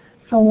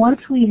 So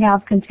once we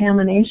have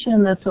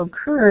contamination that's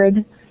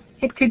occurred,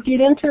 it could get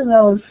into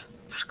those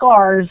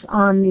scars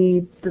on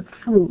the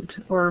fruit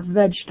or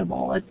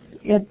vegetable.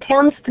 It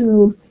tends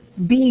to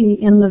be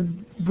in the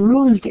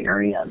bruised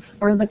areas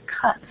or the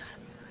cuts.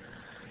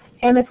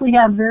 And if we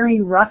have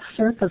very rough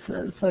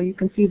surfaces, so you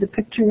can see the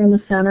picture in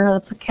the center,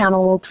 that's a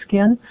cantaloupe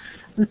skin,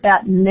 with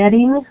that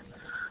netting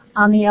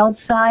on the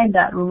outside,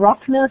 that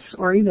roughness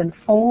or even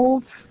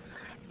folds,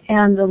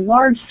 and the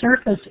large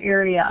surface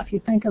area, if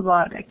you think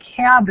about a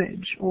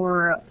cabbage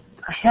or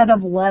a head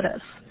of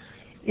lettuce,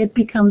 it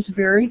becomes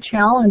very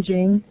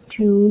challenging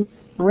to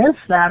rinse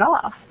that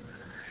off.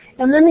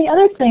 And then the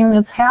other thing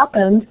that's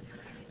happened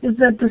is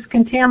that this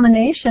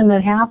contamination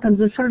that happens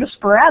is sort of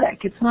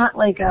sporadic. It's not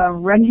like a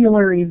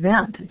regular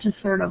event. It's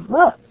just sort of,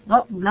 oh,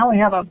 now we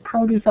have a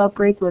produce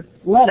outbreak with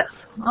lettuce.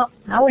 Oh,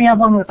 now we have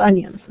one with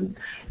onions,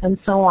 and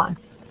so on.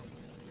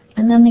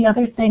 And then the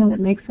other thing that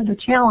makes it a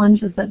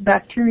challenge is that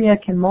bacteria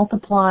can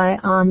multiply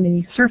on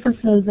the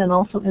surfaces and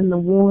also in the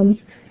wounds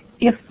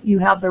if you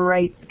have the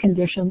right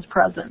conditions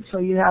present. So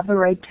you have the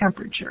right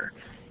temperature.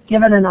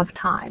 Give it enough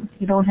time.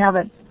 You don't have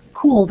it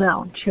cool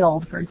down,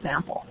 chilled, for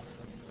example.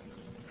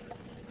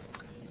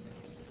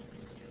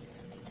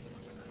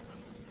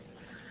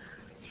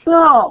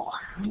 So,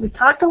 we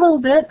talked a little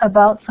bit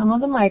about some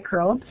of the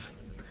microbes.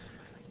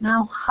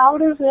 Now, how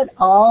does it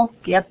all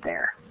get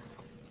there?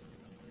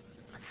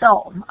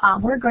 So,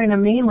 we're going to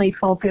mainly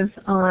focus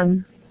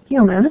on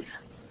humans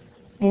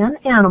and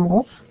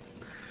animals,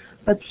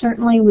 but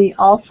certainly we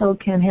also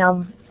can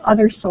have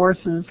other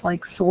sources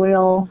like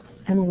soil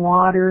and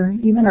water,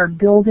 even our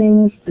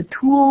buildings, the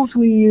tools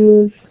we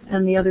use,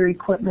 and the other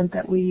equipment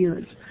that we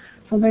use.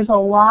 So there's a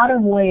lot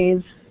of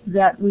ways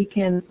that we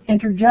can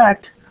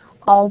interject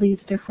all these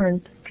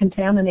different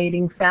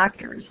contaminating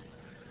factors.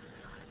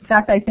 In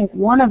fact, I think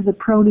one of the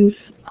produce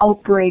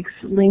outbreaks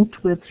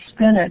linked with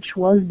spinach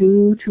was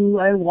due to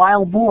a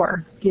wild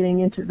boar getting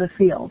into the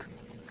field.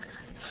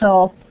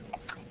 So,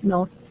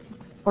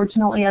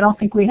 fortunately I don't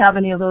think we have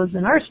any of those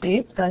in our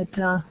state, but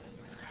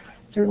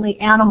certainly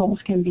animals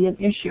can be an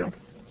issue.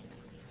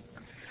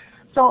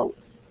 So,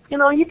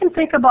 you can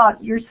think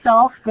about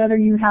yourself, whether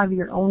you have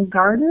your own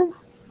garden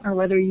or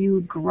whether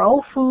you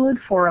grow food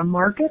for a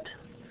market.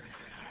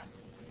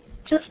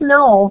 Just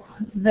know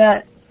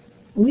that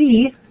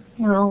we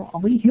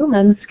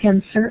humans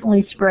can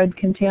certainly spread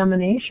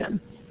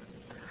contamination.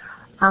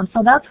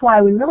 So that's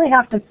why we really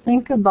have to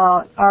think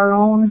about our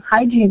own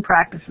hygiene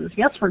practices.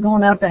 Yes, we're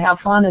going out to have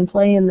fun and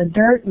play in the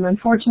dirt, and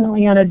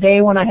unfortunately on a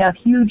day when I have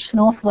huge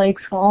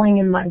snowflakes falling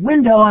in my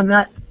window, I'm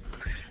not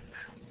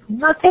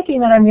thinking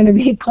that I'm going to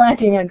be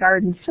planting a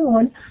garden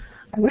soon.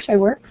 I wish I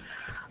were.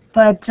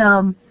 But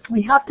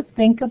we have to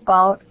think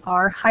about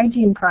our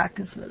hygiene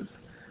practices.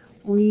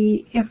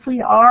 If we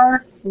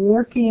are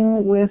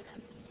working with,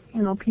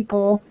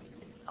 people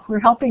who are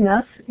helping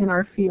us in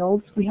our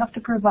fields, we have to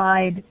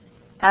provide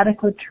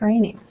adequate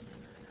training.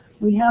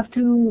 We have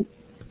to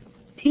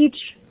teach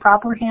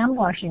proper hand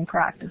washing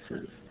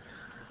practices.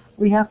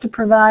 We have to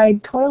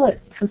provide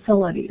toilet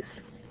facilities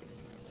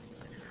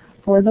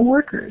for the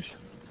workers.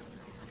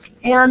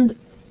 And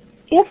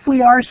if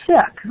we are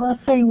sick,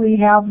 let's say we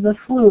have the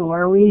flu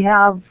or we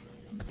have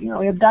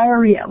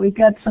diarrhea, we've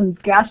got some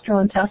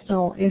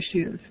gastrointestinal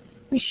issues,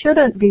 we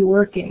shouldn't be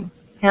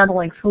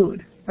handling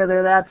food,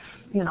 whether that's,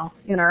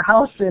 in our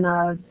house, in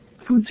a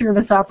food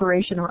service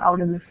operation, or out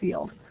in the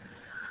field.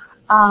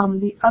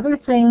 The other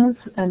things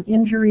and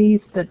injuries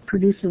that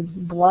produces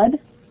blood,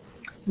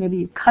 maybe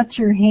you cut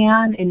your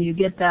hand and you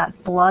get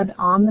that blood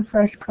on the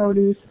fresh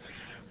produce,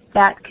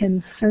 that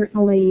can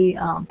certainly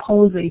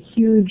pose a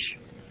huge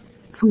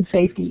food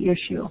safety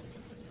issue.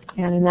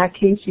 And in that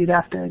case, you'd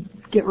have to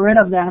get rid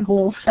of that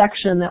whole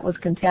section that was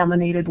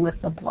contaminated with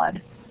the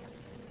blood.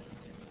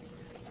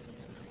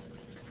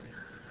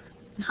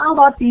 How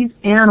about these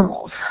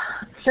animals?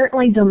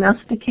 Certainly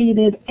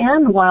domesticated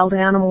and wild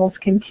animals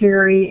can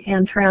carry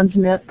and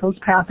transmit those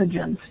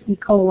pathogens, E.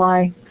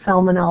 coli,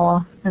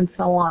 salmonella, and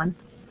so on.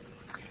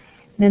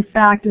 And in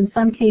fact, in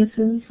some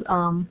cases,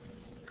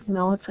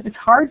 it's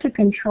hard to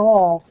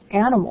control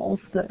animals,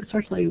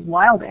 especially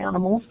wild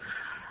animals,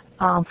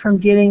 from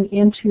getting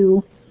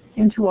into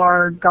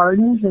our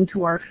gardens,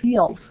 into our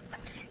fields.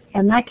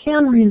 And that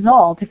can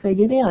result, if they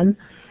get in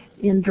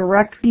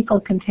direct fecal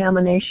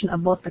contamination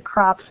of both the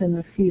crops and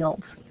the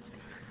fields.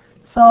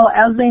 So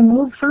as they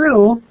move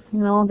through,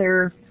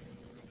 their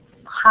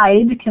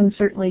hide can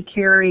certainly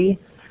carry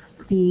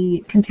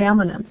the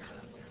contaminants.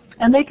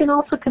 And they can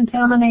also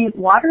contaminate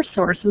water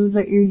sources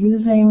that you're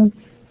using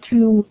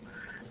to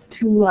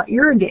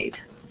irrigate.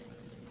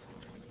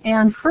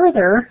 And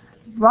further,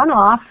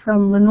 runoff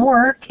from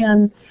manure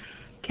can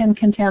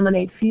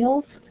contaminate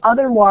fields,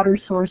 other water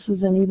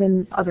sources, and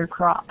even other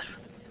crops.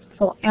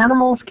 So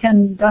animals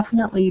can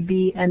definitely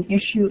be an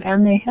issue,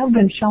 and they have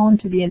been shown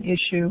to be an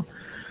issue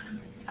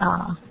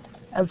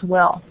as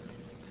well.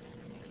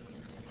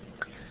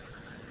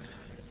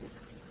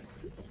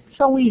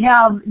 So we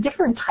have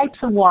different types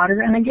of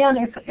water, and again,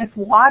 if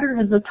water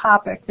is a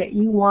topic that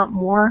you want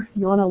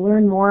to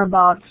learn more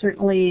about,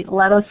 certainly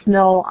let us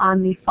know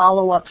on the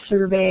follow-up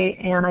survey,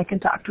 and I can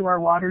talk to our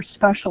water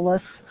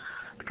specialists,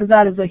 because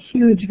that is a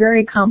huge,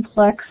 very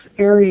complex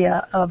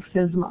area of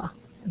FSMA.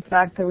 In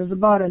fact, there was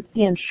about an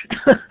inch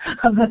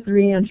of the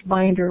 3-inch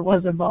binder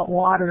was about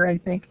water, I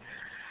think.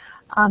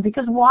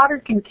 Because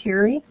water can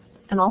carry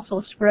and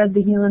also spread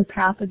the human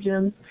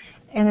pathogens,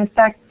 and in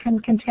fact can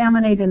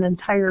contaminate an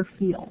entire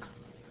field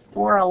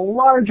or a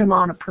large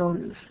amount of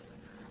produce.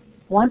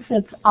 Once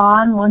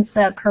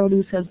that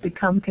produce has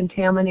become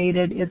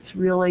contaminated, it's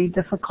really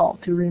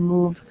difficult to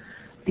remove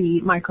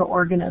the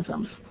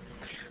microorganisms.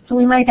 So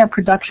we might have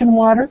production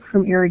water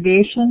from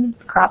irrigation,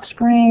 crop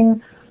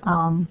spraying.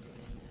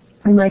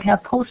 We might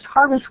have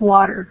post-harvest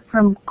water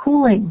from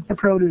cooling the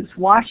produce,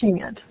 washing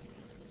it,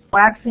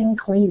 waxing,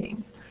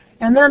 cleaning.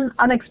 And then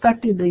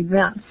unexpected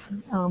events.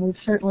 We've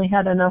certainly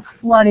had enough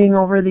flooding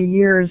over the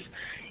years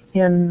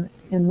in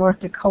North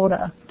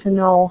Dakota to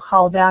know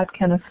how that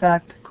can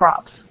affect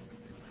crops.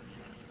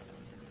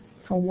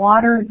 So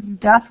water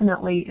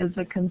definitely is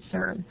a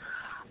concern.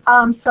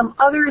 Some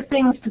other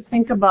things to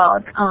think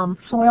about,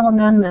 soil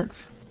amendments.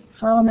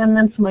 Soil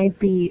amendments might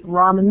be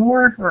raw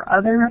manure or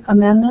other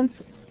amendments,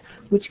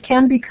 which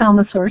can become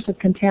a source of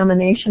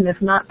contamination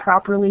if not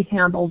properly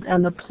handled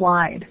and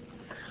applied.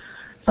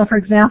 So for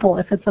example,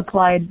 if it's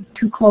applied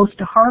too close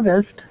to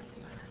harvest,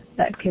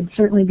 that could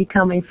certainly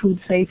become a food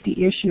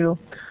safety issue.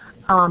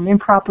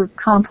 Improper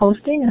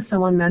composting, as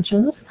someone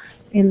mentions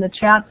in the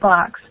chat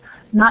box,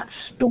 not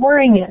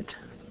storing it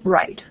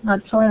right, not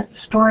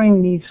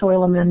storing the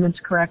soil amendments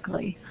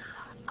correctly.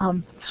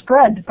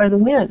 Spread by the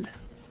wind.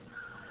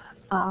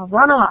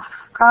 Runoff,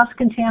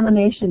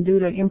 cross-contamination due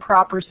to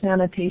improper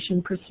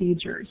sanitation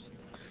procedures.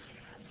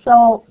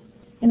 So,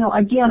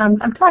 again,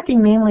 I'm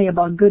talking mainly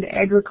about good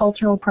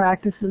agricultural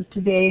practices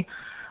today,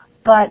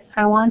 but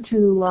I want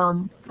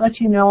to let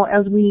you know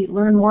as we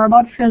learn more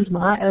about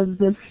FSMA, as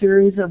this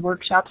series of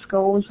workshops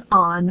goes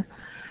on,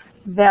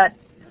 that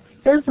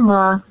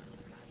FSMA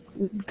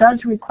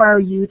does require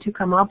you to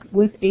come up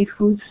with a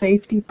food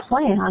safety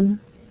plan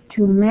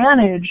to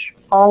manage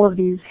all of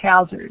these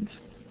hazards.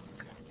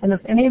 And if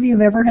any of you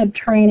have ever had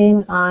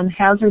training on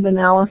Hazard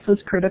Analysis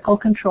Critical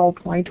Control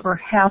Point, or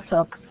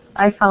HACCP,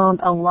 I found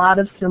a lot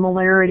of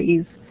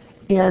similarities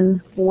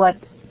in what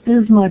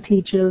FSMA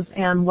teaches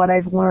and what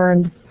I've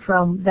learned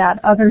from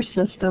that other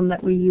system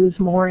that we use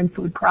more in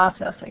food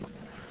processing.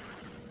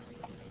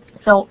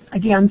 So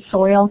again,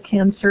 soil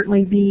can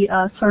certainly be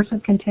a source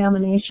of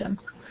contamination.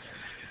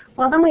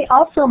 Well, then we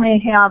also may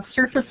have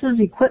surfaces,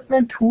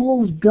 equipment,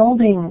 tools,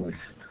 buildings,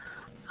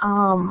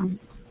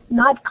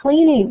 not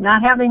cleaning,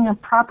 not having a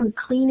proper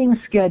cleaning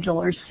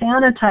schedule or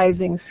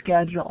sanitizing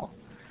schedule.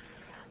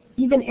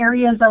 Even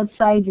areas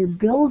outside your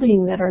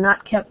building that are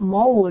not kept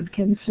mowed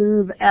can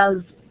serve as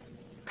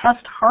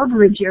pest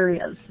harborage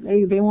areas.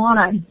 They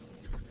want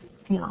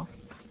to,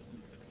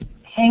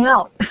 hang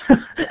out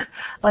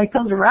like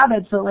those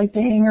rabbits that like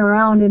to hang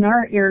around in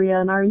our area,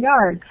 in our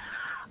yard.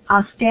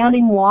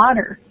 Standing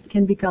water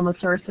can become a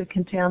source of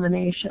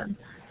contamination.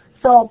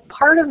 So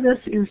part of this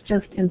is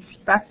just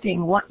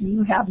inspecting what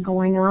you have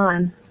going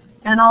on.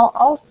 And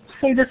I'll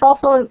say this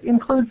also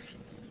includes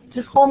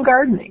just home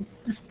gardening,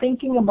 just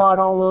thinking about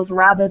all those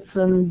rabbits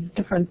and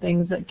different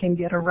things that can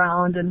get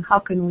around, and how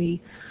can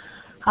we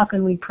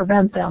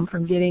prevent them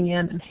from getting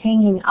in and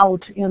hanging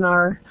out in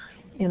our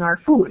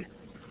food.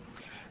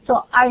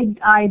 So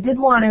I did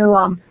want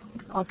to,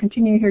 I'll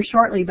continue here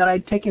shortly, but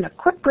I'd taken a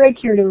quick break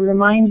here to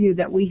remind you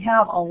that we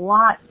have a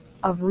lot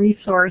of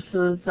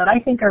resources that I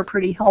think are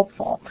pretty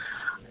helpful.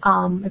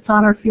 It's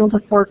on our Field to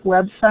Fork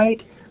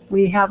website.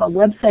 We have a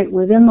website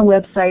within the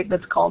website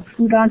that's called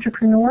Food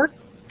Entrepreneur,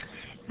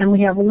 and we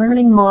have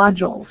learning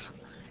modules.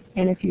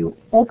 And if you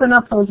open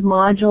up those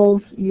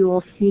modules, you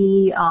will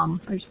see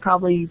there's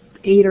probably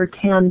 8 or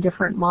 10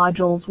 different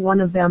modules.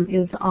 One of them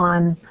is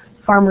on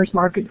farmers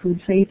market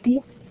food safety.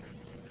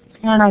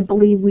 And I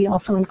believe we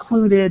also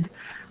included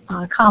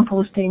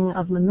composting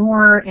of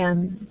manure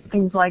and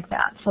things like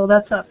that. So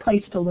that's a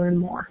place to learn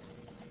more.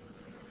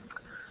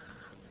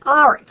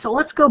 All right, so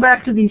let's go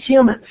back to these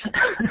humans.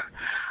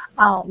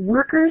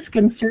 Workers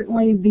can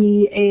certainly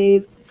be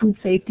a food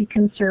safety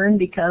concern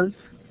because,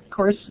 of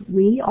course,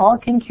 we all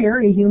can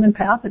carry human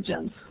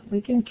pathogens. We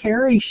can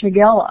carry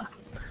Shigella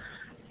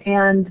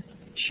and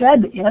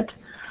shed it,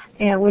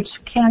 and which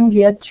can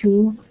get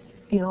to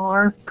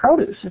our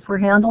produce if we're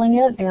handling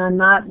it and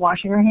not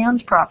washing our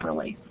hands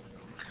properly.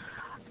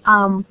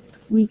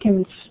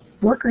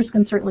 Workers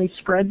can certainly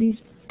spread these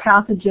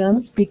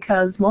pathogens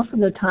because most of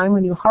the time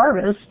when you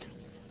harvest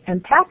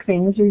and pack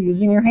things, you're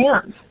using your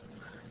hands.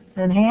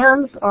 And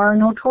hands are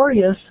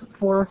notorious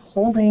for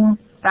holding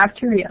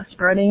bacteria,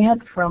 spreading it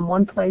from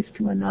one place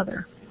to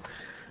another.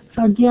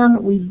 So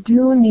again, we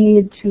do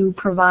need to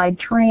provide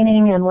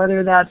training, and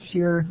whether that's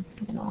your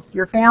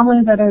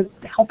family that are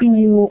helping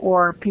you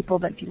or people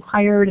that you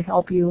hire to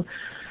help you,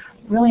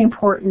 really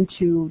important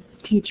to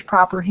teach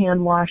proper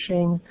hand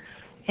washing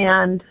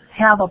and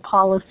have a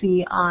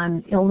policy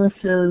on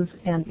illnesses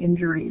and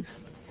injuries,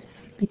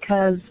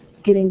 because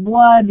getting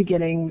blood,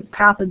 getting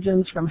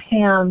pathogens from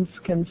hands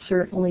can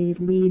certainly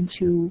lead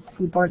to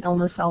foodborne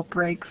illness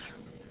outbreaks.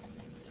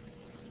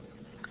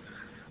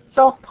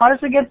 So how does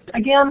it get,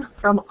 again,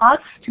 from us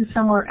to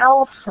somewhere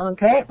else?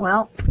 Okay,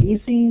 well,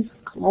 feces,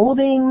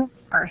 clothing,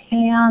 our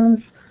hands,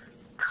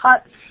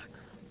 cuts,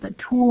 the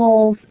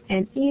tools,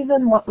 and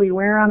even what we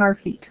wear on our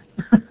feet.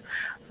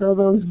 So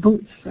those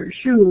boots or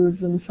shoes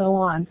and so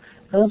on,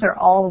 those are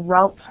all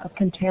routes of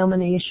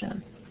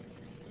contamination.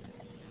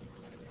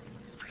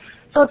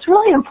 So it's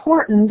really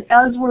important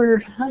as we're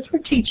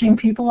teaching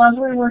people, as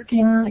we're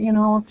working, you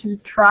know, to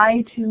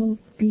try to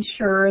be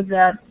sure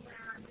that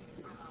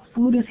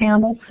food is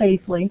handled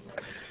safely.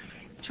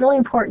 It's really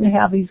important to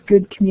have these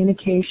good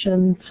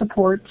communication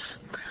supports.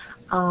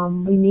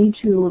 We need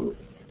to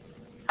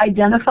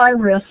identify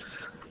risks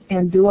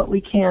and do what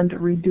we can to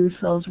reduce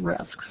those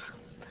risks.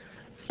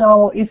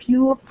 So if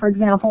you, for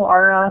example,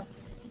 are a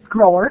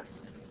grower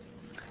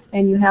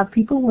and you have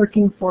people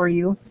working for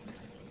you,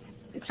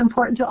 it's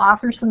important to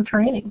offer some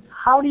training.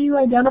 How do you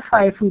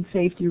identify a food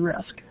safety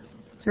risk?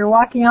 So you're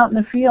walking out in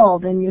the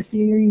field and you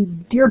see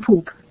deer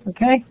poop,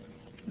 okay?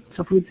 It's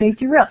a food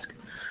safety risk.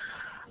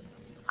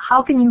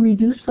 How can you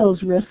reduce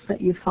those risks that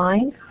you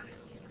find?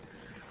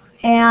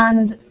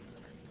 And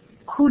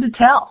who to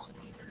tell?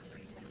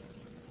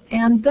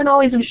 And then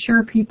always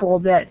assure people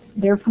that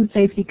their food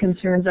safety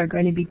concerns are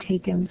going to be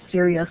taken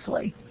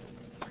seriously.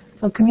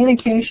 So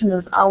communication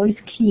is always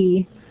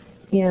key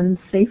in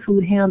safe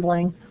food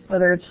handling,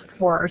 whether it's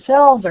for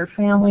ourselves, our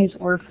families,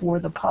 or for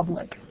the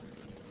public.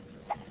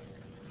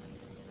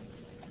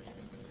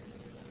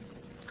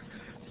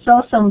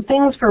 So some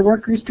things for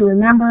workers to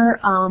remember.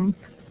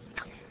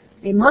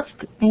 They must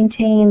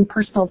maintain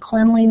personal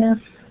cleanliness.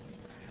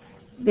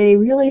 They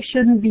really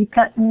shouldn't be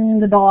petting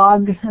the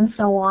dog and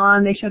so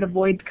on. They should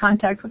avoid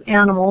contact with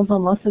animals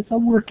unless it's a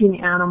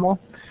working animal.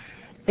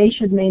 They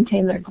should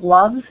maintain their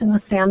gloves in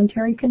a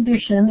sanitary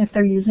condition if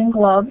they're using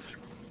gloves.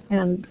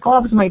 And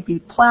gloves might be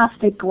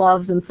plastic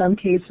gloves in some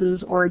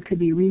cases, or it could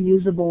be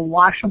reusable,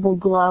 washable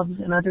gloves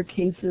in other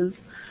cases.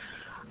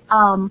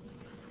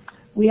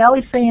 We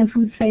always say in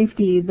food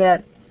safety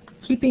that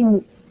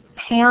keeping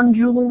hand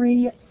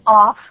jewelry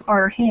off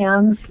our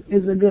hands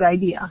is a good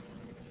idea.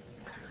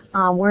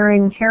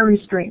 Wearing hair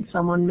restraints,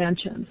 someone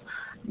mentions.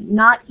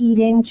 Not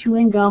eating,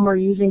 chewing gum, or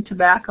using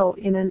tobacco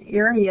in an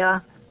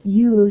area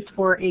used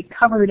for a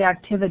covered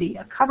activity.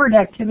 A covered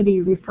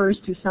activity refers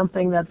to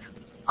something that's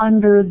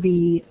under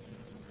the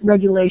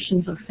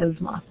regulations of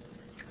FSMA.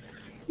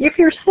 If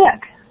you're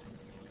sick,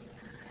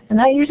 and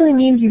that usually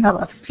means you have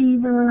a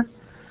fever,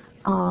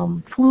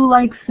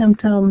 flu-like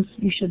symptoms,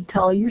 you should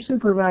tell your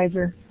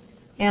supervisor.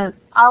 And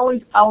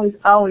always, always,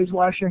 always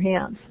wash your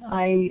hands.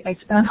 I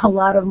spend a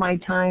lot of my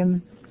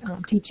time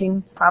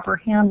teaching proper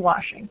hand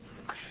washing.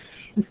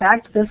 In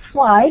fact, this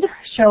slide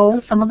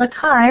shows some of the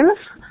times,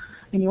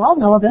 and you all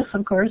know this,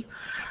 of course,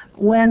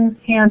 when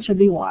hands should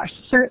be washed.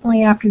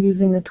 Certainly after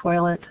using the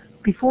toilet,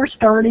 before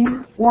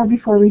starting or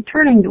before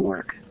returning to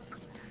work,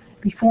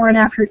 before and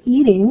after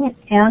eating,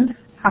 and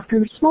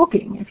after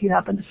smoking, if you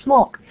happen to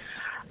smoke,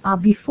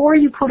 before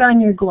you put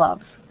on your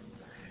gloves.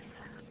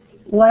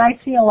 What I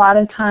see a lot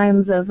of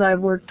times as I've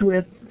worked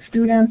with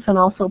students and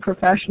also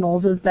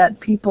professionals is that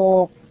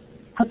people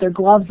put their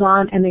gloves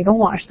on and they don't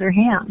wash their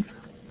hands.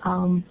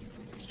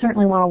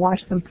 Certainly want to wash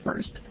them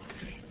first.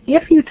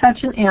 If you touch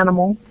an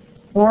animal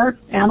or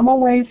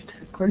animal waste,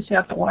 of course you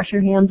have to wash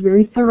your hands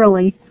very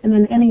thoroughly, and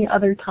then any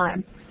other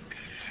time.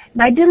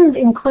 And I didn't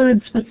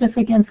include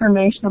specific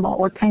information about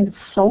what kind of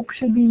soap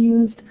should be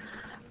used,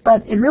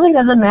 but it really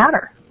doesn't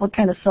matter what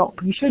kind of soap.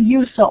 You should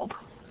use soap.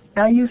 You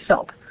gotta use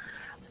soap.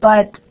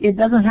 But it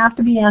doesn't have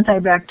to be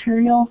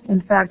antibacterial.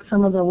 In fact,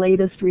 some of the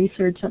latest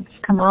research that's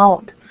come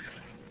out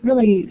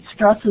really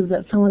stresses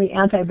that some of the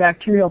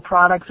antibacterial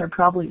products are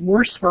probably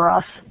worse for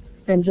us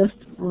than just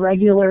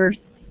regular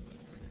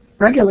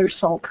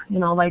soap. You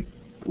know, like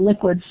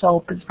liquid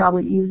soap is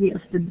probably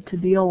easiest to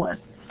deal with.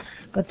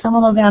 But some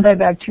of those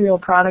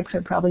antibacterial products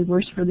are probably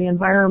worse for the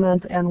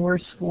environment and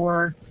worse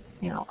for,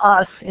 you know,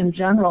 us in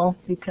general,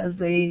 because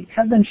they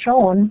have been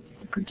shown,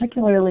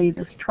 particularly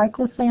this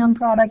triclosan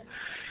product,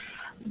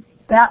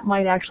 that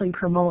might actually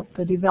promote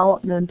the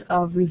development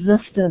of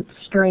resistant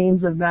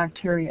strains of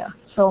bacteria.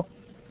 So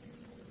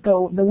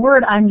the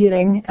word I'm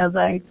getting as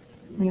I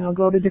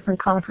go to different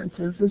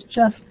conferences is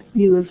just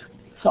use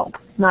soap,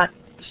 not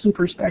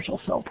super special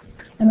soap.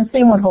 And the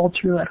same would hold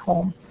true at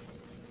home.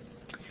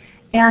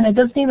 And it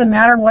doesn't even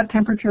matter what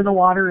temperature the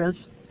water is,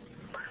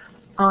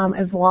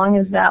 as long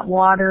as that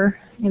water,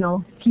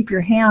 keep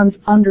your hands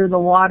under the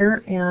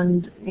water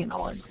and,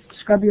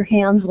 scrub your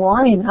hands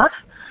long enough.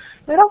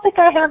 I don't think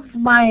I have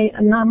my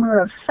number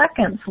of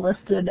seconds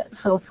listed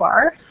so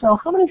far. So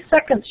how many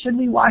seconds should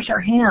we wash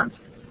our hands?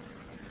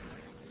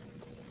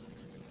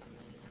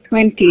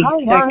 20 How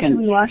long seconds. should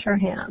we wash our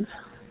hands?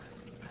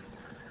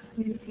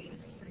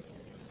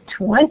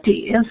 20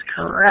 is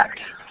correct.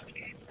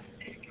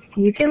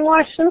 You can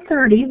wash them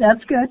 30,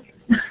 that's good.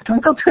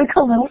 Twinkle,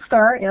 twinkle, little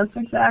star. Yes,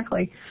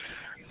 exactly.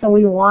 So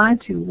we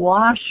want to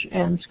wash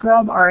and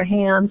scrub our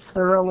hands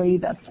thoroughly.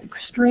 That's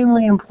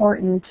extremely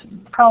important.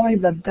 Probably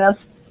the best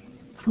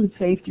food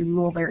safety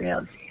rule there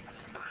is.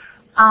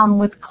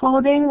 With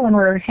clothing, when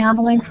we're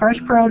handling fresh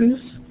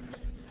produce,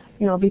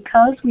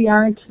 because we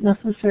aren't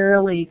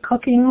necessarily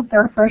cooking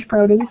our fresh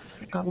produce,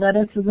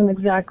 lettuce isn't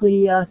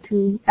exactly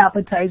too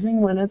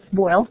appetizing when it's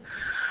boiled.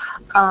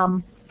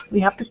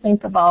 We have to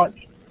think about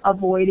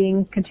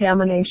avoiding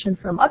contamination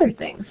from other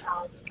things,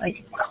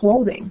 like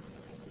clothing.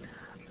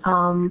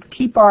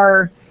 Keep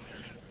our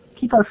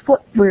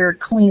footwear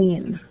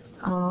clean.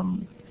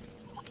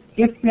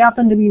 If we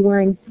happen to be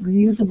wearing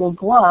reusable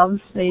gloves,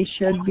 they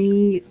should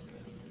be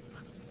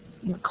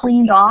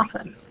cleaned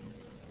often.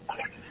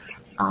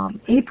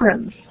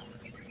 Aprons,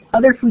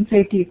 other food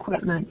safety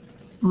equipment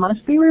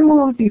must be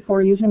removed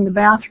before using the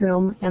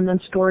bathroom and then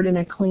stored in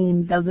a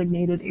clean,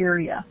 designated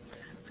area.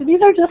 So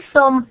these are just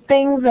some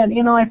things that,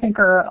 I think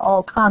are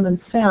all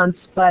common sense,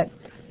 but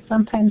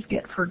sometimes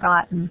get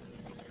forgotten.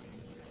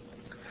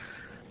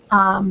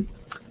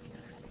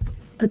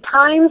 The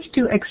times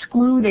to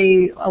exclude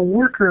a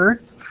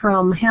worker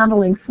from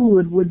handling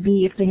food would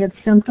be if they had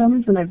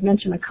symptoms, and I've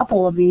mentioned a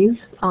couple of these,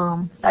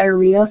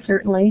 diarrhea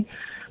certainly,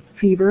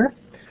 fever,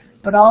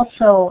 but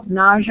also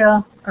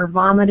nausea or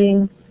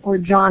vomiting or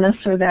jaundice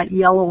or that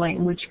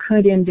yellowing, which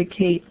could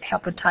indicate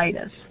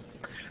hepatitis.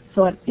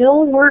 So an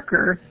ill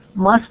worker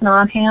must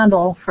not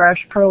handle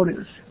fresh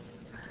produce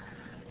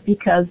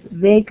because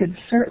they could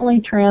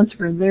certainly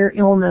transfer their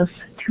illness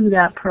to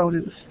that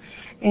produce.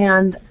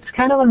 And it's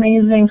kind of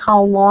amazing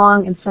how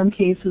long, in some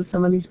cases,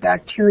 some of these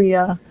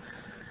bacteria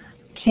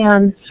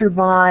can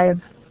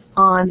survive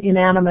on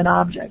inanimate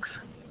objects.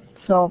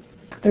 So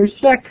if they're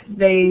sick,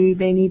 they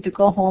need to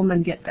go home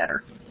and get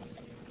better.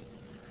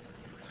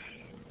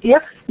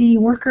 If the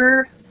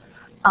worker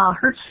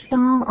hurts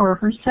him or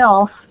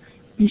herself,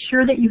 be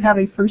sure that you have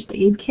a first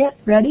aid kit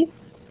ready.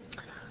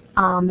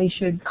 They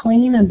should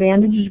clean and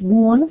bandage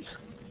wounds.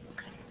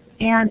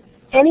 And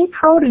any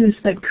produce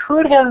that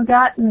could have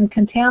gotten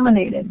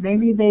contaminated,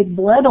 maybe they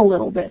bled a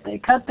little bit, they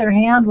cut their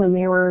hand when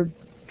they were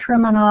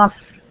trimming off,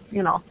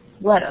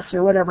 lettuce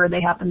or whatever they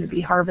happen to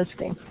be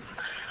harvesting.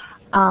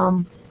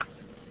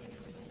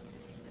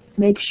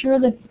 Make sure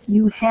that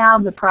you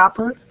have the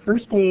proper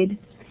first aid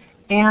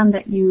and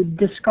that you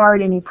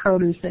discard any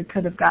produce that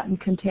could have gotten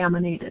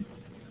contaminated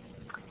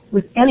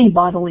with any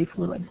bodily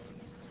fluid.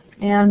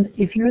 And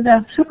if you're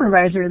the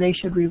supervisor, they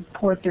should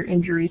report their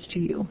injuries to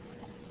you.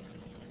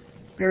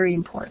 Very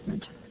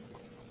important.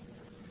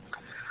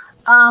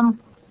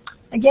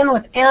 Again,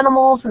 with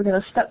animals, we're going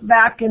to step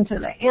back into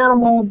the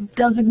animal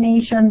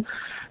designation.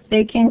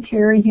 They can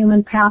carry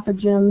human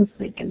pathogens.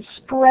 They can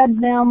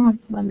spread them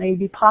when they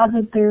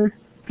deposit their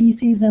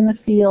feces in the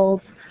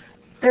fields.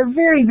 They're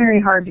very,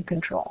 very hard to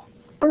control.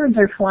 Birds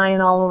are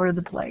flying all over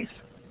the place.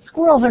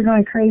 Squirrels are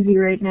going crazy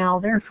right now.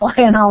 They're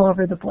flying all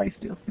over the place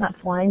too. Not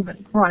flying, but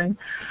running.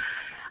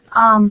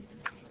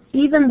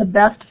 Even the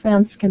best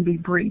fence can be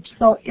breached.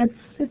 So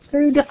it's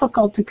very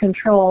difficult to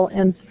control,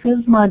 and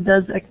FSMA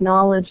does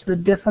acknowledge the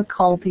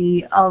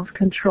difficulty of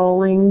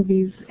controlling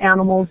these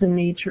animals in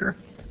nature.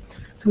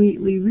 So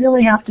we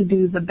really have to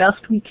do the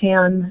best we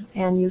can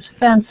and use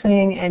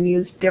fencing and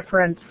use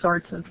different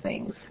sorts of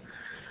things.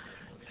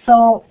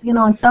 So, in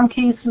some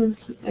cases,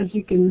 as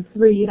you can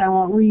read, I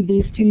won't read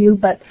these to you,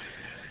 but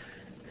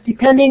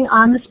depending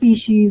on the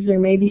species, there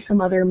may be some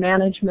other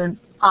management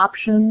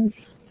options.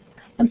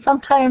 And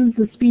sometimes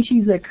the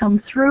species that come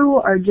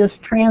through are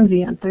just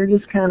transient. They're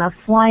just kind of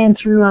flying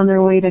through on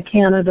their way to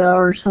Canada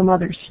or some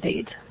other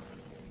state.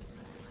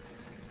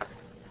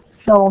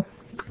 So,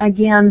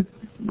 again,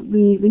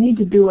 we need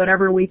to do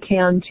whatever we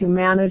can to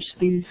manage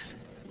the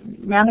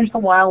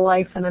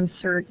wildlife, and I'm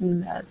certain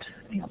that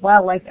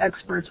wildlife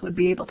experts would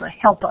be able to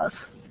help us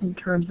in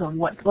terms of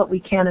what we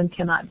can and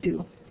cannot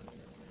do.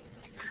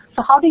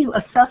 So how do you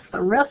assess the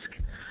risk?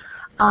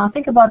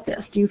 Think about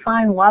this. Do you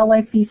find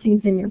wildlife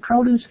feces in your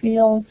produce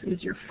fields?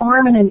 Is your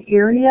farm in an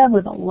area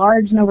with a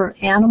large number of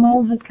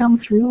animals that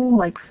come through,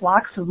 like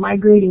flocks of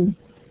migrating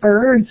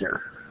birds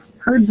or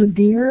herds of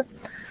deer?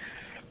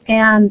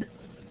 And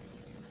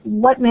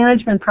what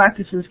management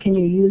practices can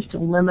you use to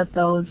limit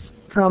those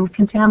from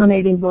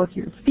contaminating both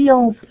your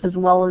fields as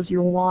well as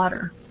your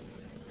water?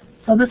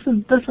 So this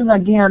is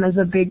again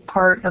a big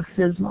part of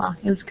FSMA,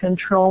 is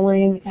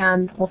controlling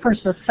and, well,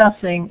 first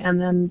assessing and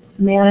then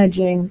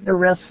managing the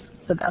risks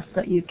the best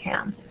that you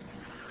can.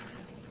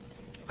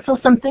 So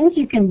some things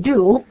you can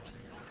do,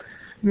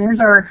 and there's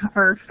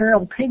our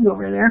feral pig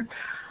over there.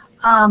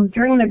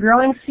 During the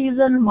growing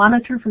season,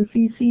 monitor for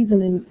feces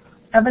and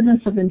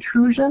evidence of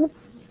intrusion,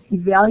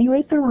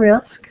 evaluate the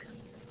risk,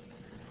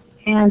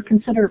 and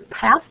consider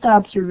past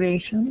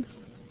observations.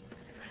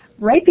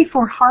 Right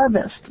before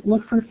harvest,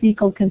 look for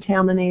fecal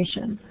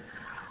contamination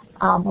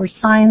or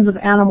signs of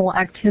animal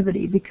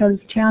activity, because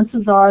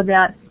chances are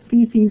that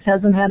feces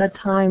hasn't had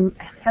time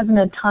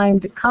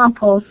to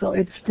compost, so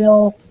it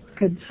still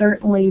could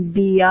certainly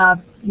be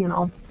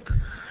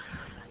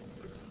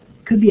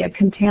could be a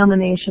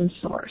contamination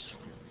source.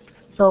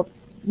 So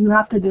you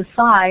have to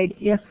decide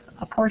if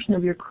a portion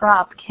of your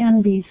crop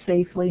can be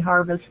safely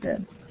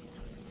harvested.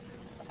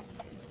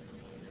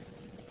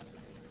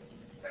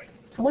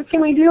 So what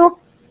can we do?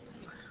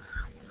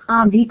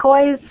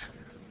 Decoys,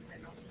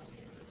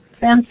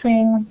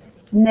 fencing,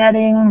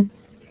 netting,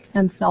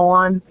 and so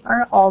on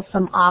are all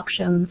some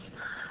options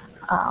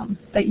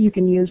that you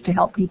can use to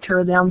help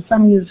deter them.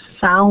 Some use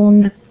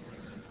sound.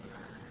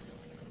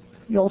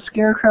 The old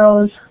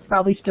scarecrows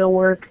probably still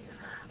work.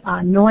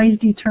 Noise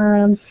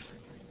deterrents,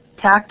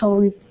 tactile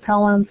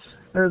repellents,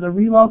 or the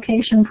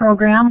relocation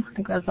program. I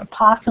think there's a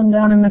possum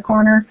down in the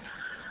corner.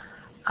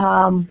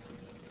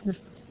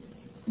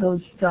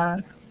 Those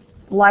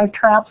live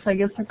traps, I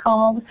guess they're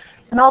called.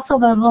 And also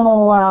those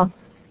little,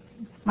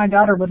 my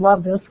daughter would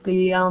love this,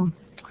 the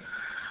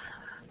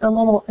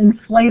little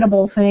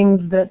inflatable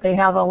things that they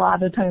have a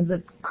lot of times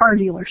at car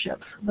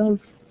dealerships.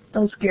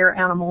 Those scare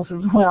animals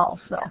as well.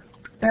 So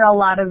there are a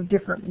lot of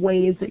different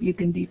ways that you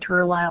can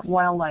deter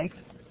wildlife.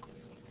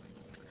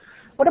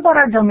 What about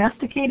our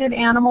domesticated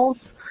animals?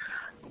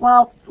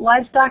 Well,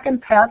 livestock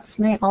and pets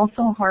may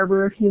also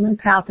harbor human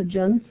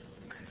pathogens,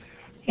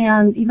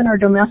 and even our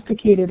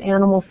domesticated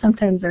animals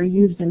sometimes are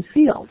used in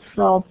fields.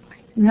 So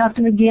you have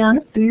to,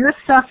 again, do your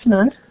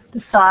assessment,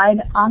 decide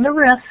on the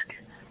risk,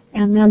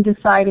 and then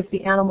decide if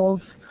the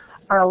animals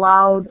are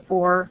allowed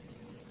or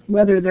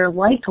whether they're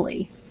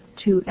likely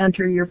to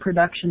enter your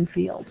production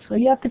field. So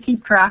you have to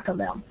keep track of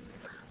them.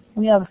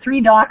 We have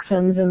 3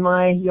 dachshunds in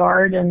my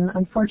yard, and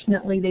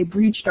unfortunately they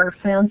breached our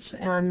fence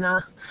and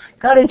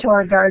got into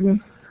our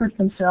garden, hurt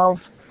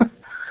themselves.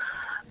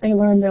 They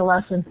learned their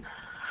lesson.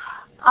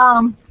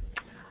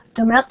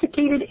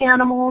 Domesticated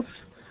animals,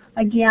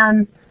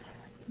 again,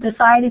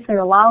 decide if they're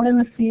allowed in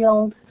the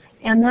field,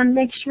 and then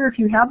make sure if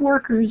you have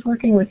workers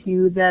working with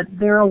you that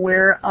they're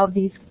aware of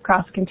these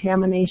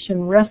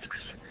cross-contamination risks,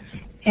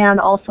 and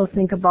also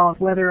think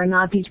about whether or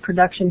not these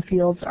production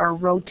fields are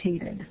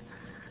rotated.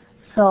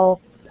 So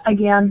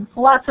again,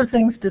 lots of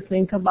things to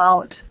think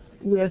about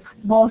with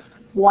both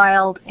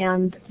wild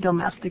and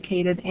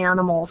domesticated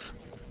animals.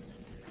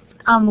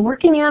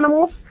 Working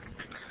animals,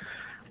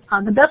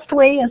 the best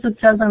way, as it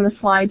says on the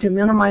slide, to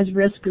minimize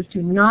risk is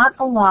to not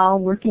allow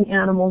working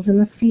animals in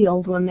the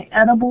field when the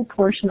edible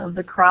portion of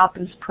the crop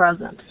is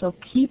present. So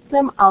keep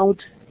them out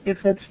if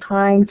it's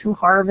time to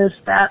harvest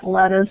that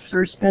lettuce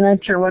or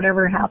spinach or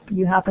whatever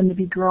you happen to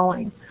be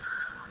growing.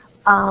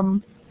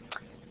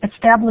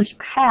 Establish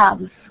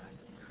paths.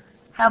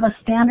 Have a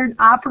standard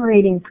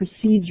operating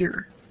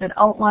procedure that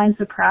outlines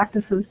the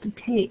practices to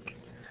take.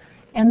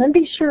 And then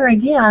be sure,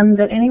 again,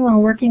 that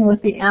anyone working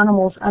with the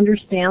animals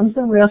understands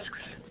the risks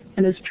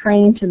and is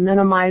trained to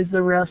minimize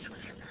the risks.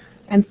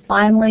 And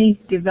finally,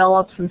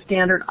 develop some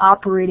standard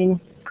operating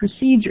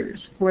procedures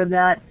for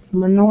that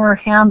manure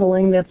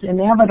handling that's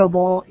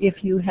inevitable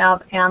if you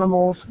have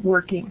animals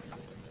working.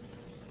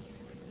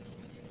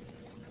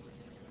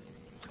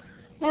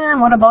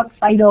 And what about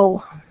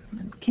Fido,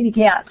 kitty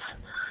cats?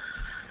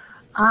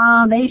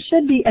 They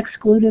should be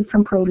excluded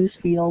from produce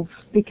fields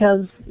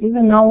because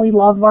even though we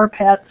love our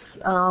pets,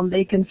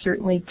 they can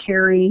certainly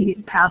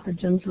carry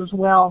pathogens as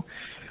well.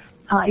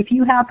 If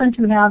you happen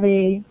to have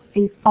a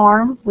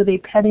farm with a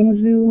petting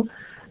zoo,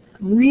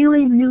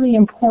 really, really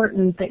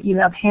important that you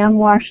have hand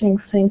washing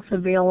sinks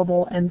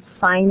available and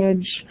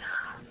signage.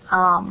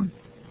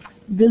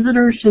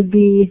 Visitors should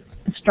be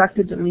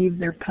instructed to leave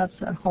their pets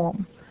at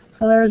home.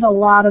 So there's a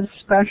lot of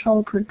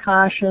special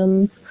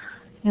precautions.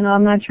 You know,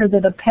 I'm not sure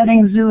that a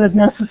petting zoo is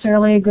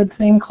necessarily a good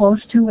thing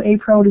close to a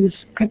produce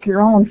pick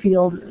your own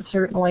field,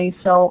 certainly.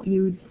 So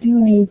you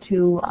do need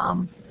to,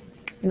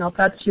 you know, if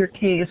that's your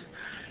case,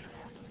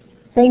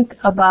 think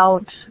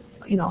about,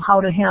 you know, how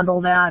to handle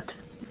that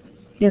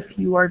if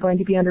you are going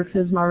to be under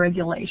FSMA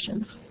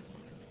regulations.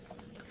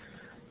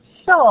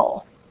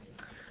 So,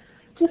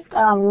 just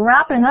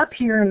wrapping up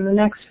here in the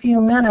next few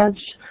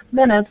minutes,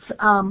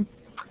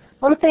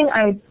 one thing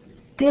I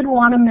did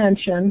want to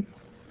mention,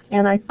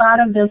 and I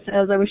thought of this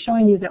as I was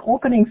showing you the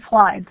opening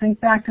slide.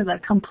 Think back to the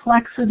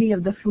complexity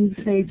of the food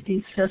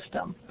safety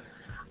system.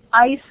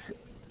 Ice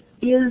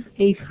is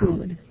a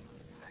food.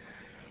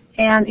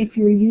 And if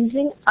you're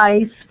using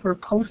ice for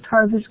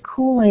post-harvest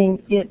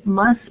cooling, it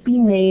must be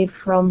made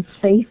from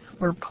safe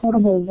or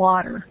potable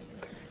water.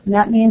 And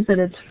that means that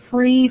it's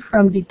free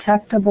from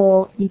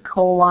detectable E.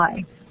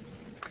 coli.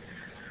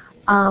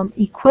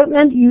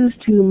 Equipment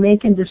used to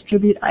make and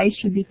distribute ice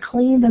should be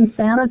cleaned and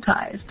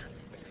sanitized.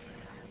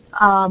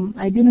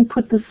 I didn't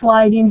put the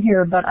slide in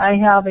here, but I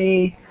have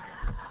an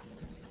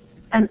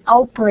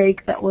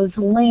outbreak that was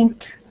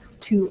linked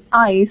to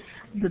ice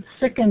that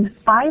sickened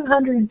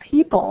 500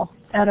 people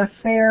at a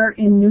fair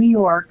in New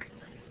York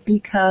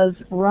because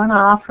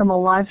runoff from a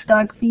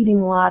livestock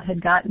feeding lot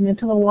had gotten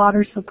into the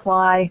water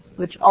supply,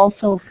 which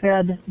also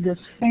fed this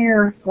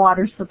fair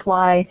water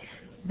supply.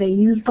 They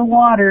used the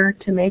water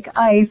to make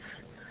ice,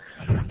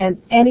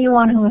 and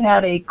anyone who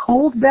had a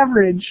cold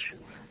beverage,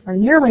 or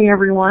nearly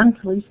everyone,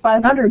 at least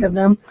 500 of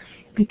them,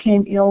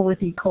 became ill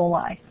with E.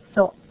 coli.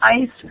 So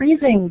ice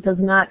freezing does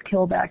not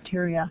kill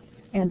bacteria.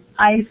 and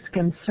ice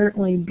can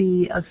certainly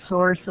be a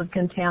source of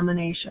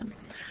contamination.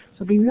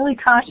 So be really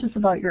cautious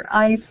about your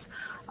ice.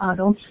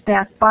 Don't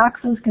stack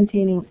boxes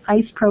containing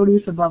ice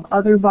produce above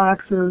other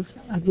boxes.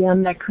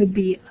 Again, that could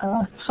be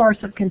a source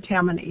of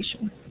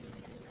contamination.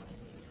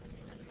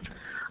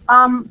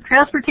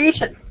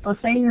 Transportation.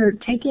 Let's say you're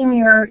taking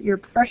your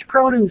fresh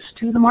produce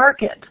to the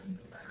market.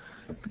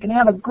 You're going to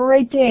have a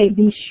great day.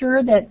 Be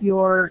sure that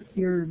your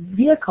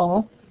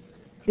vehicle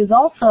is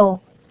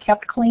also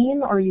kept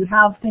clean, or you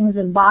have things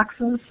in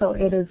boxes so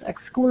it is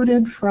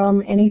excluded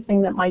from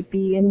anything that might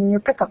be in your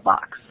pickup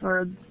box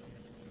or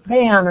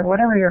van or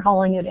whatever you're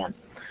hauling it in.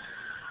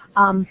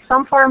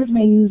 Some farms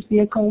may use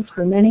vehicles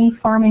for many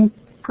farming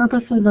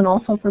purposes and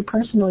also for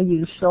personal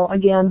use. So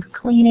again,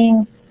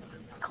 cleaning,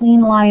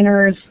 clean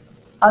liners,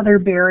 other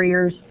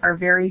barriers are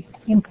very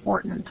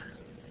important.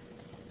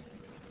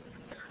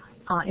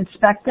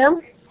 Inspect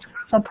them.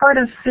 So part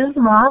of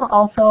FSMA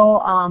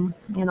also,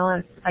 you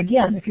know,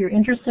 again, if you're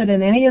interested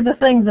in any of the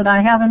things that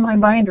I have in my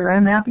binder,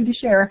 I'm happy to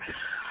share.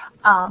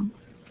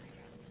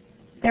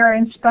 There are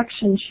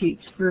inspection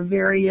sheets for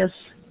various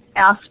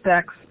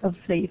aspects of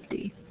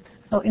safety.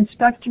 So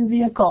inspect your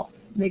vehicle.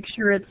 Make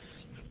sure it's,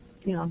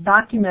 you know,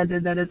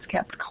 documented that it's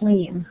kept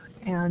clean.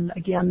 And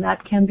again,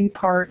 that can be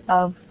part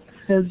of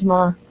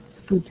FSMA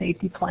food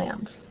safety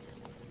plans.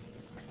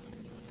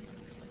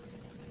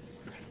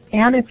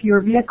 And if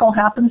your vehicle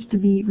happens to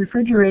be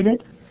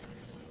refrigerated,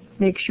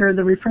 make sure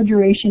the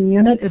refrigeration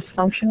unit is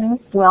functioning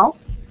well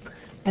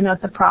and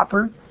at the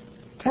proper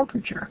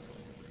temperature.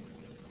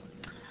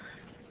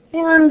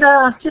 And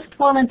just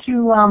wanted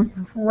to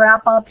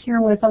wrap up here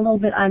with a little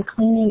bit on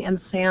cleaning and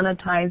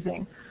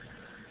sanitizing.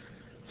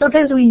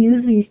 Sometimes we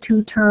use these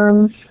two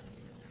terms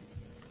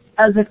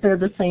as if they're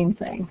the same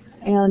thing.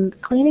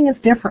 And cleaning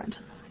is different.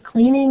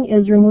 Cleaning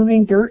is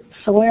removing dirt,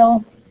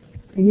 soil,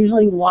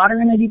 usually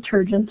water and a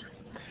detergent.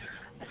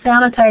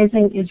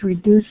 Sanitizing is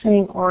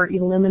reducing or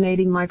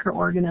eliminating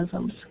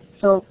microorganisms.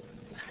 So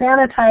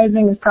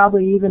sanitizing is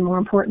probably even more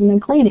important than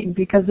cleaning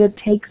because it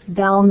takes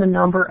down the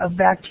number of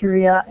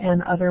bacteria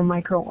and other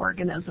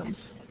microorganisms.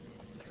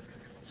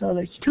 So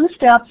there's two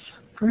steps.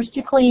 First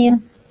you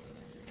clean,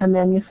 and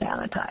then you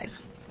sanitize.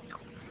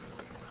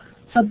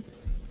 So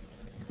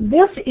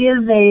this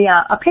is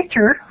a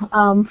picture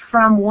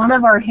from one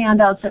of our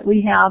handouts that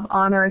we have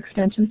on our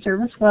Extension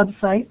Service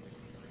website.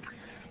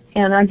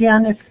 And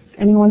again, if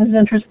anyone is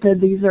interested,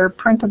 these are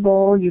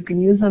printable. You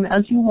can use them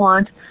as you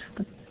want.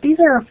 But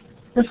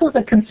this was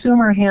a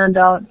consumer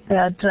handout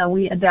that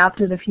we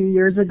adapted a few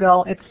years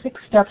ago. It's 6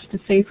 steps to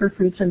safer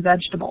fruits and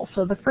vegetables.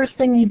 So the first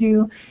thing you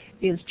do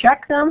is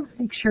check them.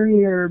 Make sure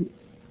you're,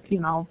 you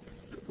know,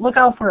 look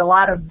out for a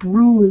lot of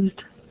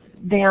bruised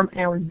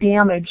or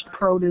damaged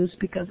produce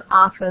because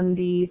often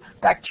the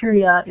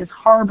bacteria is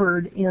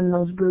harbored in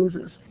those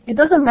bruises. It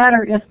doesn't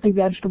matter if the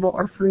vegetable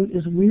or fruit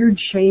is weird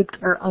shaped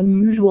or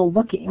unusual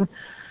looking.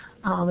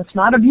 It's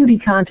not a beauty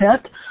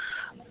contest.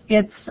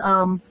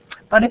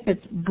 But if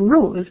it's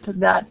bruised,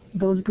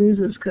 those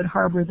bruises could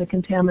harbor the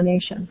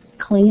contamination.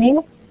 Cleaning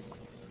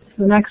is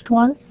the next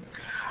one.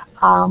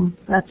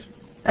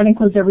 That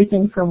includes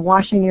everything from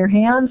washing your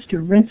hands to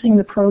rinsing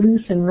the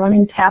produce in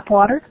running tap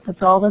water.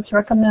 That's all that's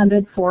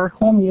recommended for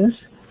home use.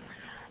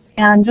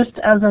 And just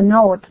as a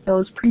note,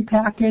 those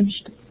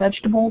prepackaged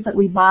vegetables that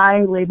we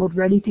buy labeled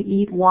ready to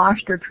eat,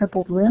 washed, or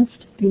triple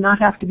rinsed do not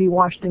have to be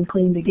washed and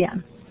cleaned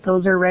again.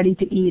 Those are ready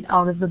to eat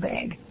out of the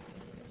bag.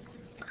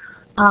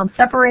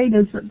 Separate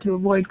is to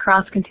avoid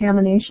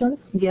cross-contamination.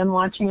 Again,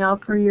 watching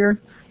out for your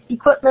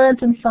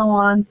equipment and so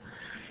on.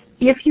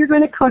 If you're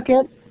going to cook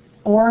it,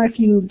 or if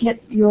you get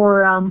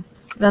your,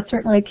 that's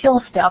certainly a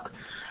kill step,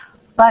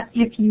 but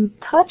if you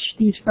touch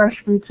these fresh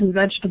fruits and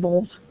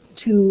vegetables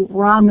to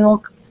raw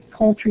milk,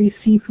 poultry,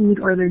 seafood,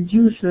 or their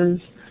juices,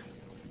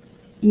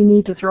 you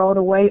need to throw it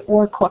away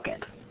or cook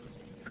it,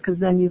 because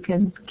then you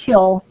can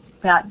kill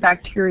that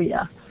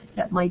bacteria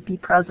that might be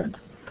present.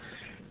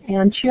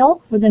 And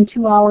chill within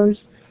 2 hours,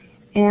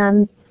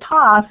 and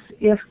toss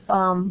if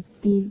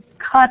the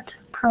cut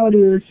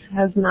produce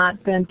has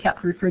not been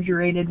kept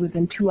refrigerated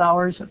within 2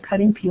 hours of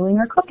cutting, peeling,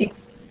 or cooking.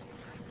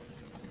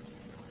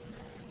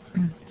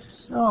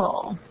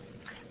 So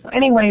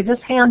anyway, this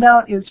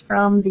handout is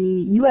from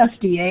the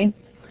USDA,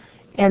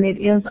 and it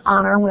is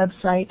on our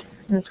website,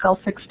 and it's called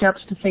 6 Steps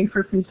to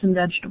Safer Fruits and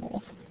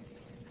Vegetables.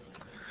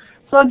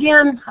 So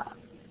again,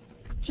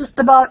 just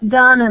about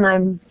done, and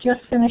I'm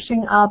just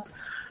finishing up.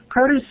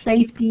 Produce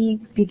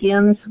safety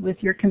begins with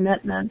your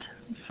commitment.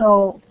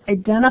 So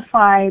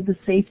identify the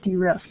safety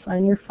risks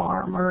on your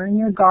farm or in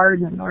your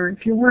garden, or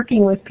if you're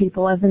working with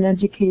people as an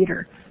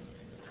educator.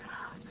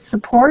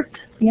 Support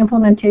the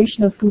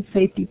implementation of food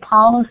safety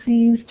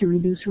policies to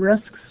reduce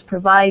risks,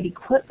 provide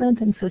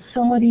equipment and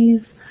facilities,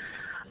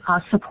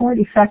 support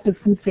effective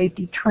food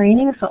safety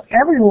training so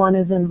everyone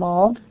is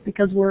involved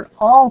because we're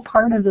all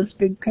part of this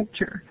big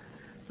picture.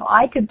 So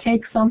I could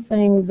take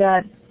something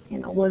that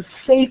was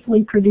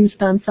safely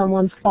produced on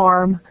someone's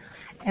farm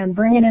and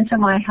bring it into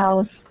my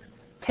house,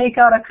 take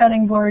out a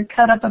cutting board,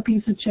 cut up a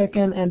piece of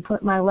chicken, and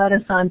put my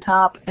lettuce on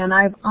top, and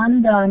I've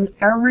undone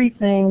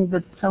everything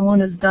that someone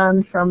has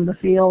done from the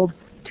field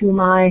to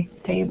my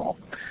table.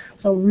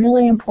 So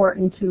really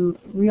important to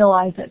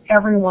realize that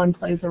everyone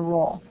plays a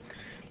role.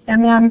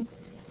 And then,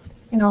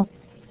 you know,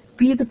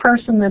 be the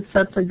person that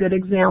sets a good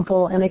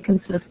example and a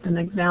consistent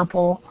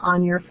example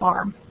on your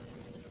farm.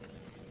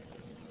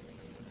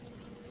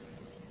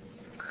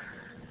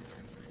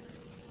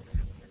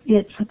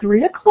 It's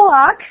 3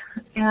 o'clock,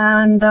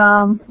 and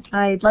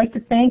I'd like to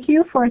thank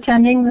you for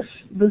attending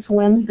this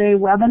Wednesday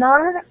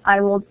webinar.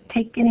 I will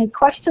take any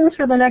questions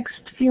for the next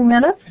few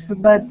minutes,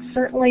 but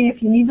certainly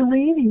if you need to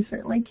leave, you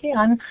certainly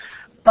can.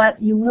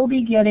 But you will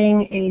be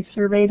getting a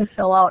survey to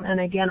fill out, and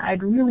again,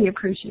 I'd really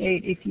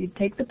appreciate if you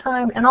take the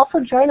time and also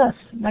join us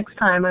next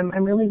time.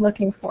 I'm really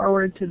looking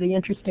forward to the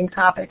interesting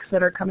topics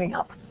that are coming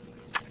up.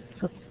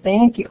 So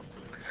thank you.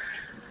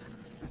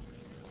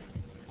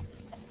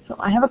 So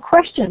I have a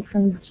question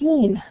from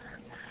Jean.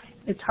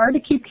 It's hard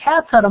to keep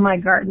cats out of my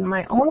garden.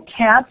 My own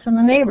cats and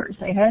the neighbors.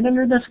 They hide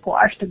under the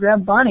squash to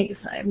grab bunnies.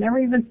 I've never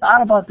even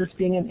thought about this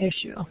being an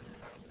issue.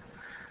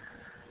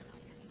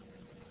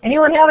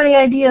 Anyone have any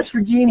ideas for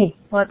Jeannie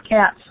about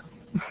cats?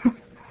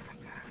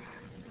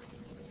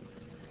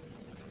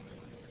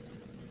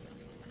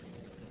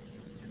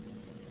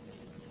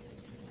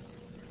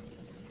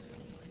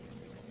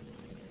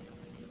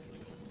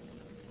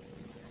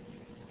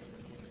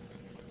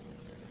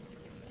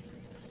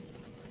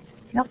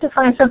 You have to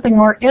find something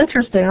more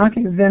interesting.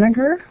 Okay,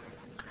 vinegar.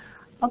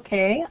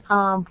 Okay,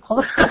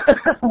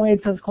 wait,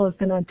 it says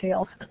clothespin on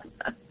tails.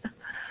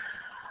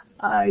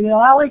 You know,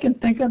 all I can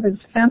think of is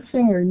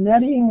fencing or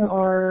netting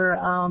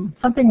or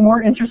something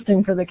more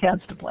interesting for the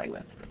cats to play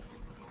with.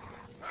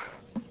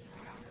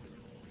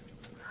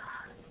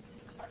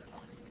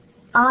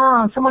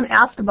 Someone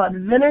asked about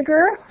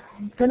vinegar.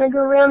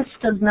 Vinegar rinse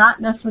does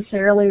not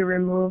necessarily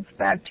remove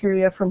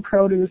bacteria from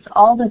produce.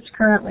 All that's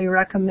currently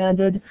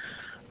recommended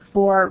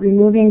for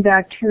removing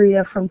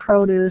bacteria from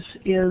produce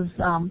is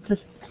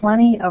just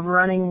plenty of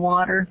running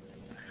water.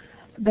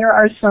 There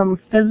are some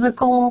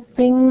physical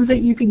things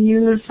that you could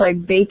use,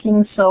 like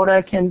baking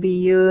soda can be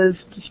used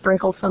to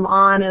sprinkle some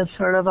on as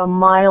sort of a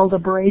mild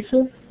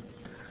abrasive.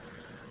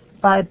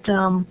 But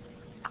I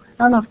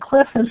don't know if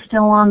Cliff is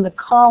still on the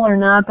call or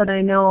not, but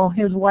I know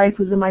his wife,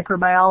 who's a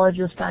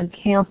microbiologist on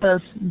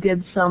campus,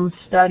 did some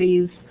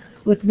studies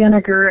with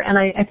vinegar, and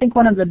I think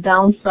one of the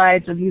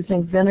downsides of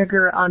using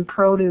vinegar on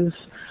produce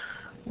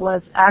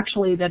was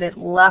actually that it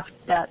left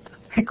that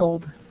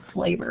pickled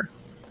flavor.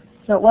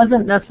 So it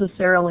wasn't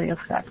necessarily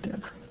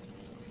effective.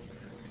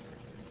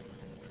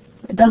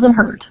 It doesn't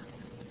hurt.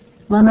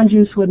 Lemon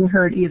juice wouldn't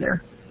hurt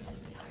either.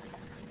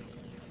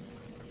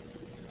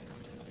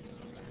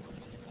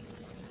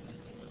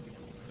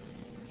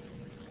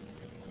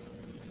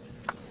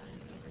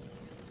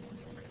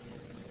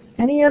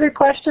 Any other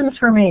questions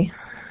for me?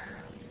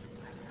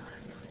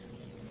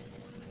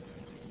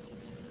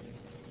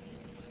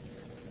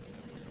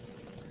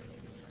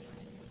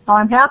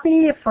 I'm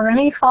happy for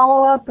any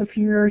follow-up. If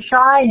you're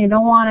shy and you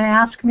don't want to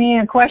ask me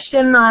a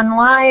question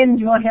online,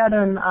 go ahead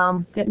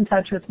and get in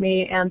touch with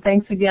me. And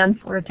thanks again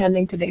for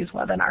attending today's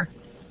webinar.